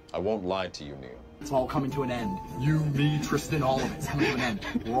 I won't lie to you, Neil. It's all coming to an end. You, me, Tristan, all of it's coming to an end.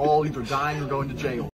 We're all either dying or going to jail.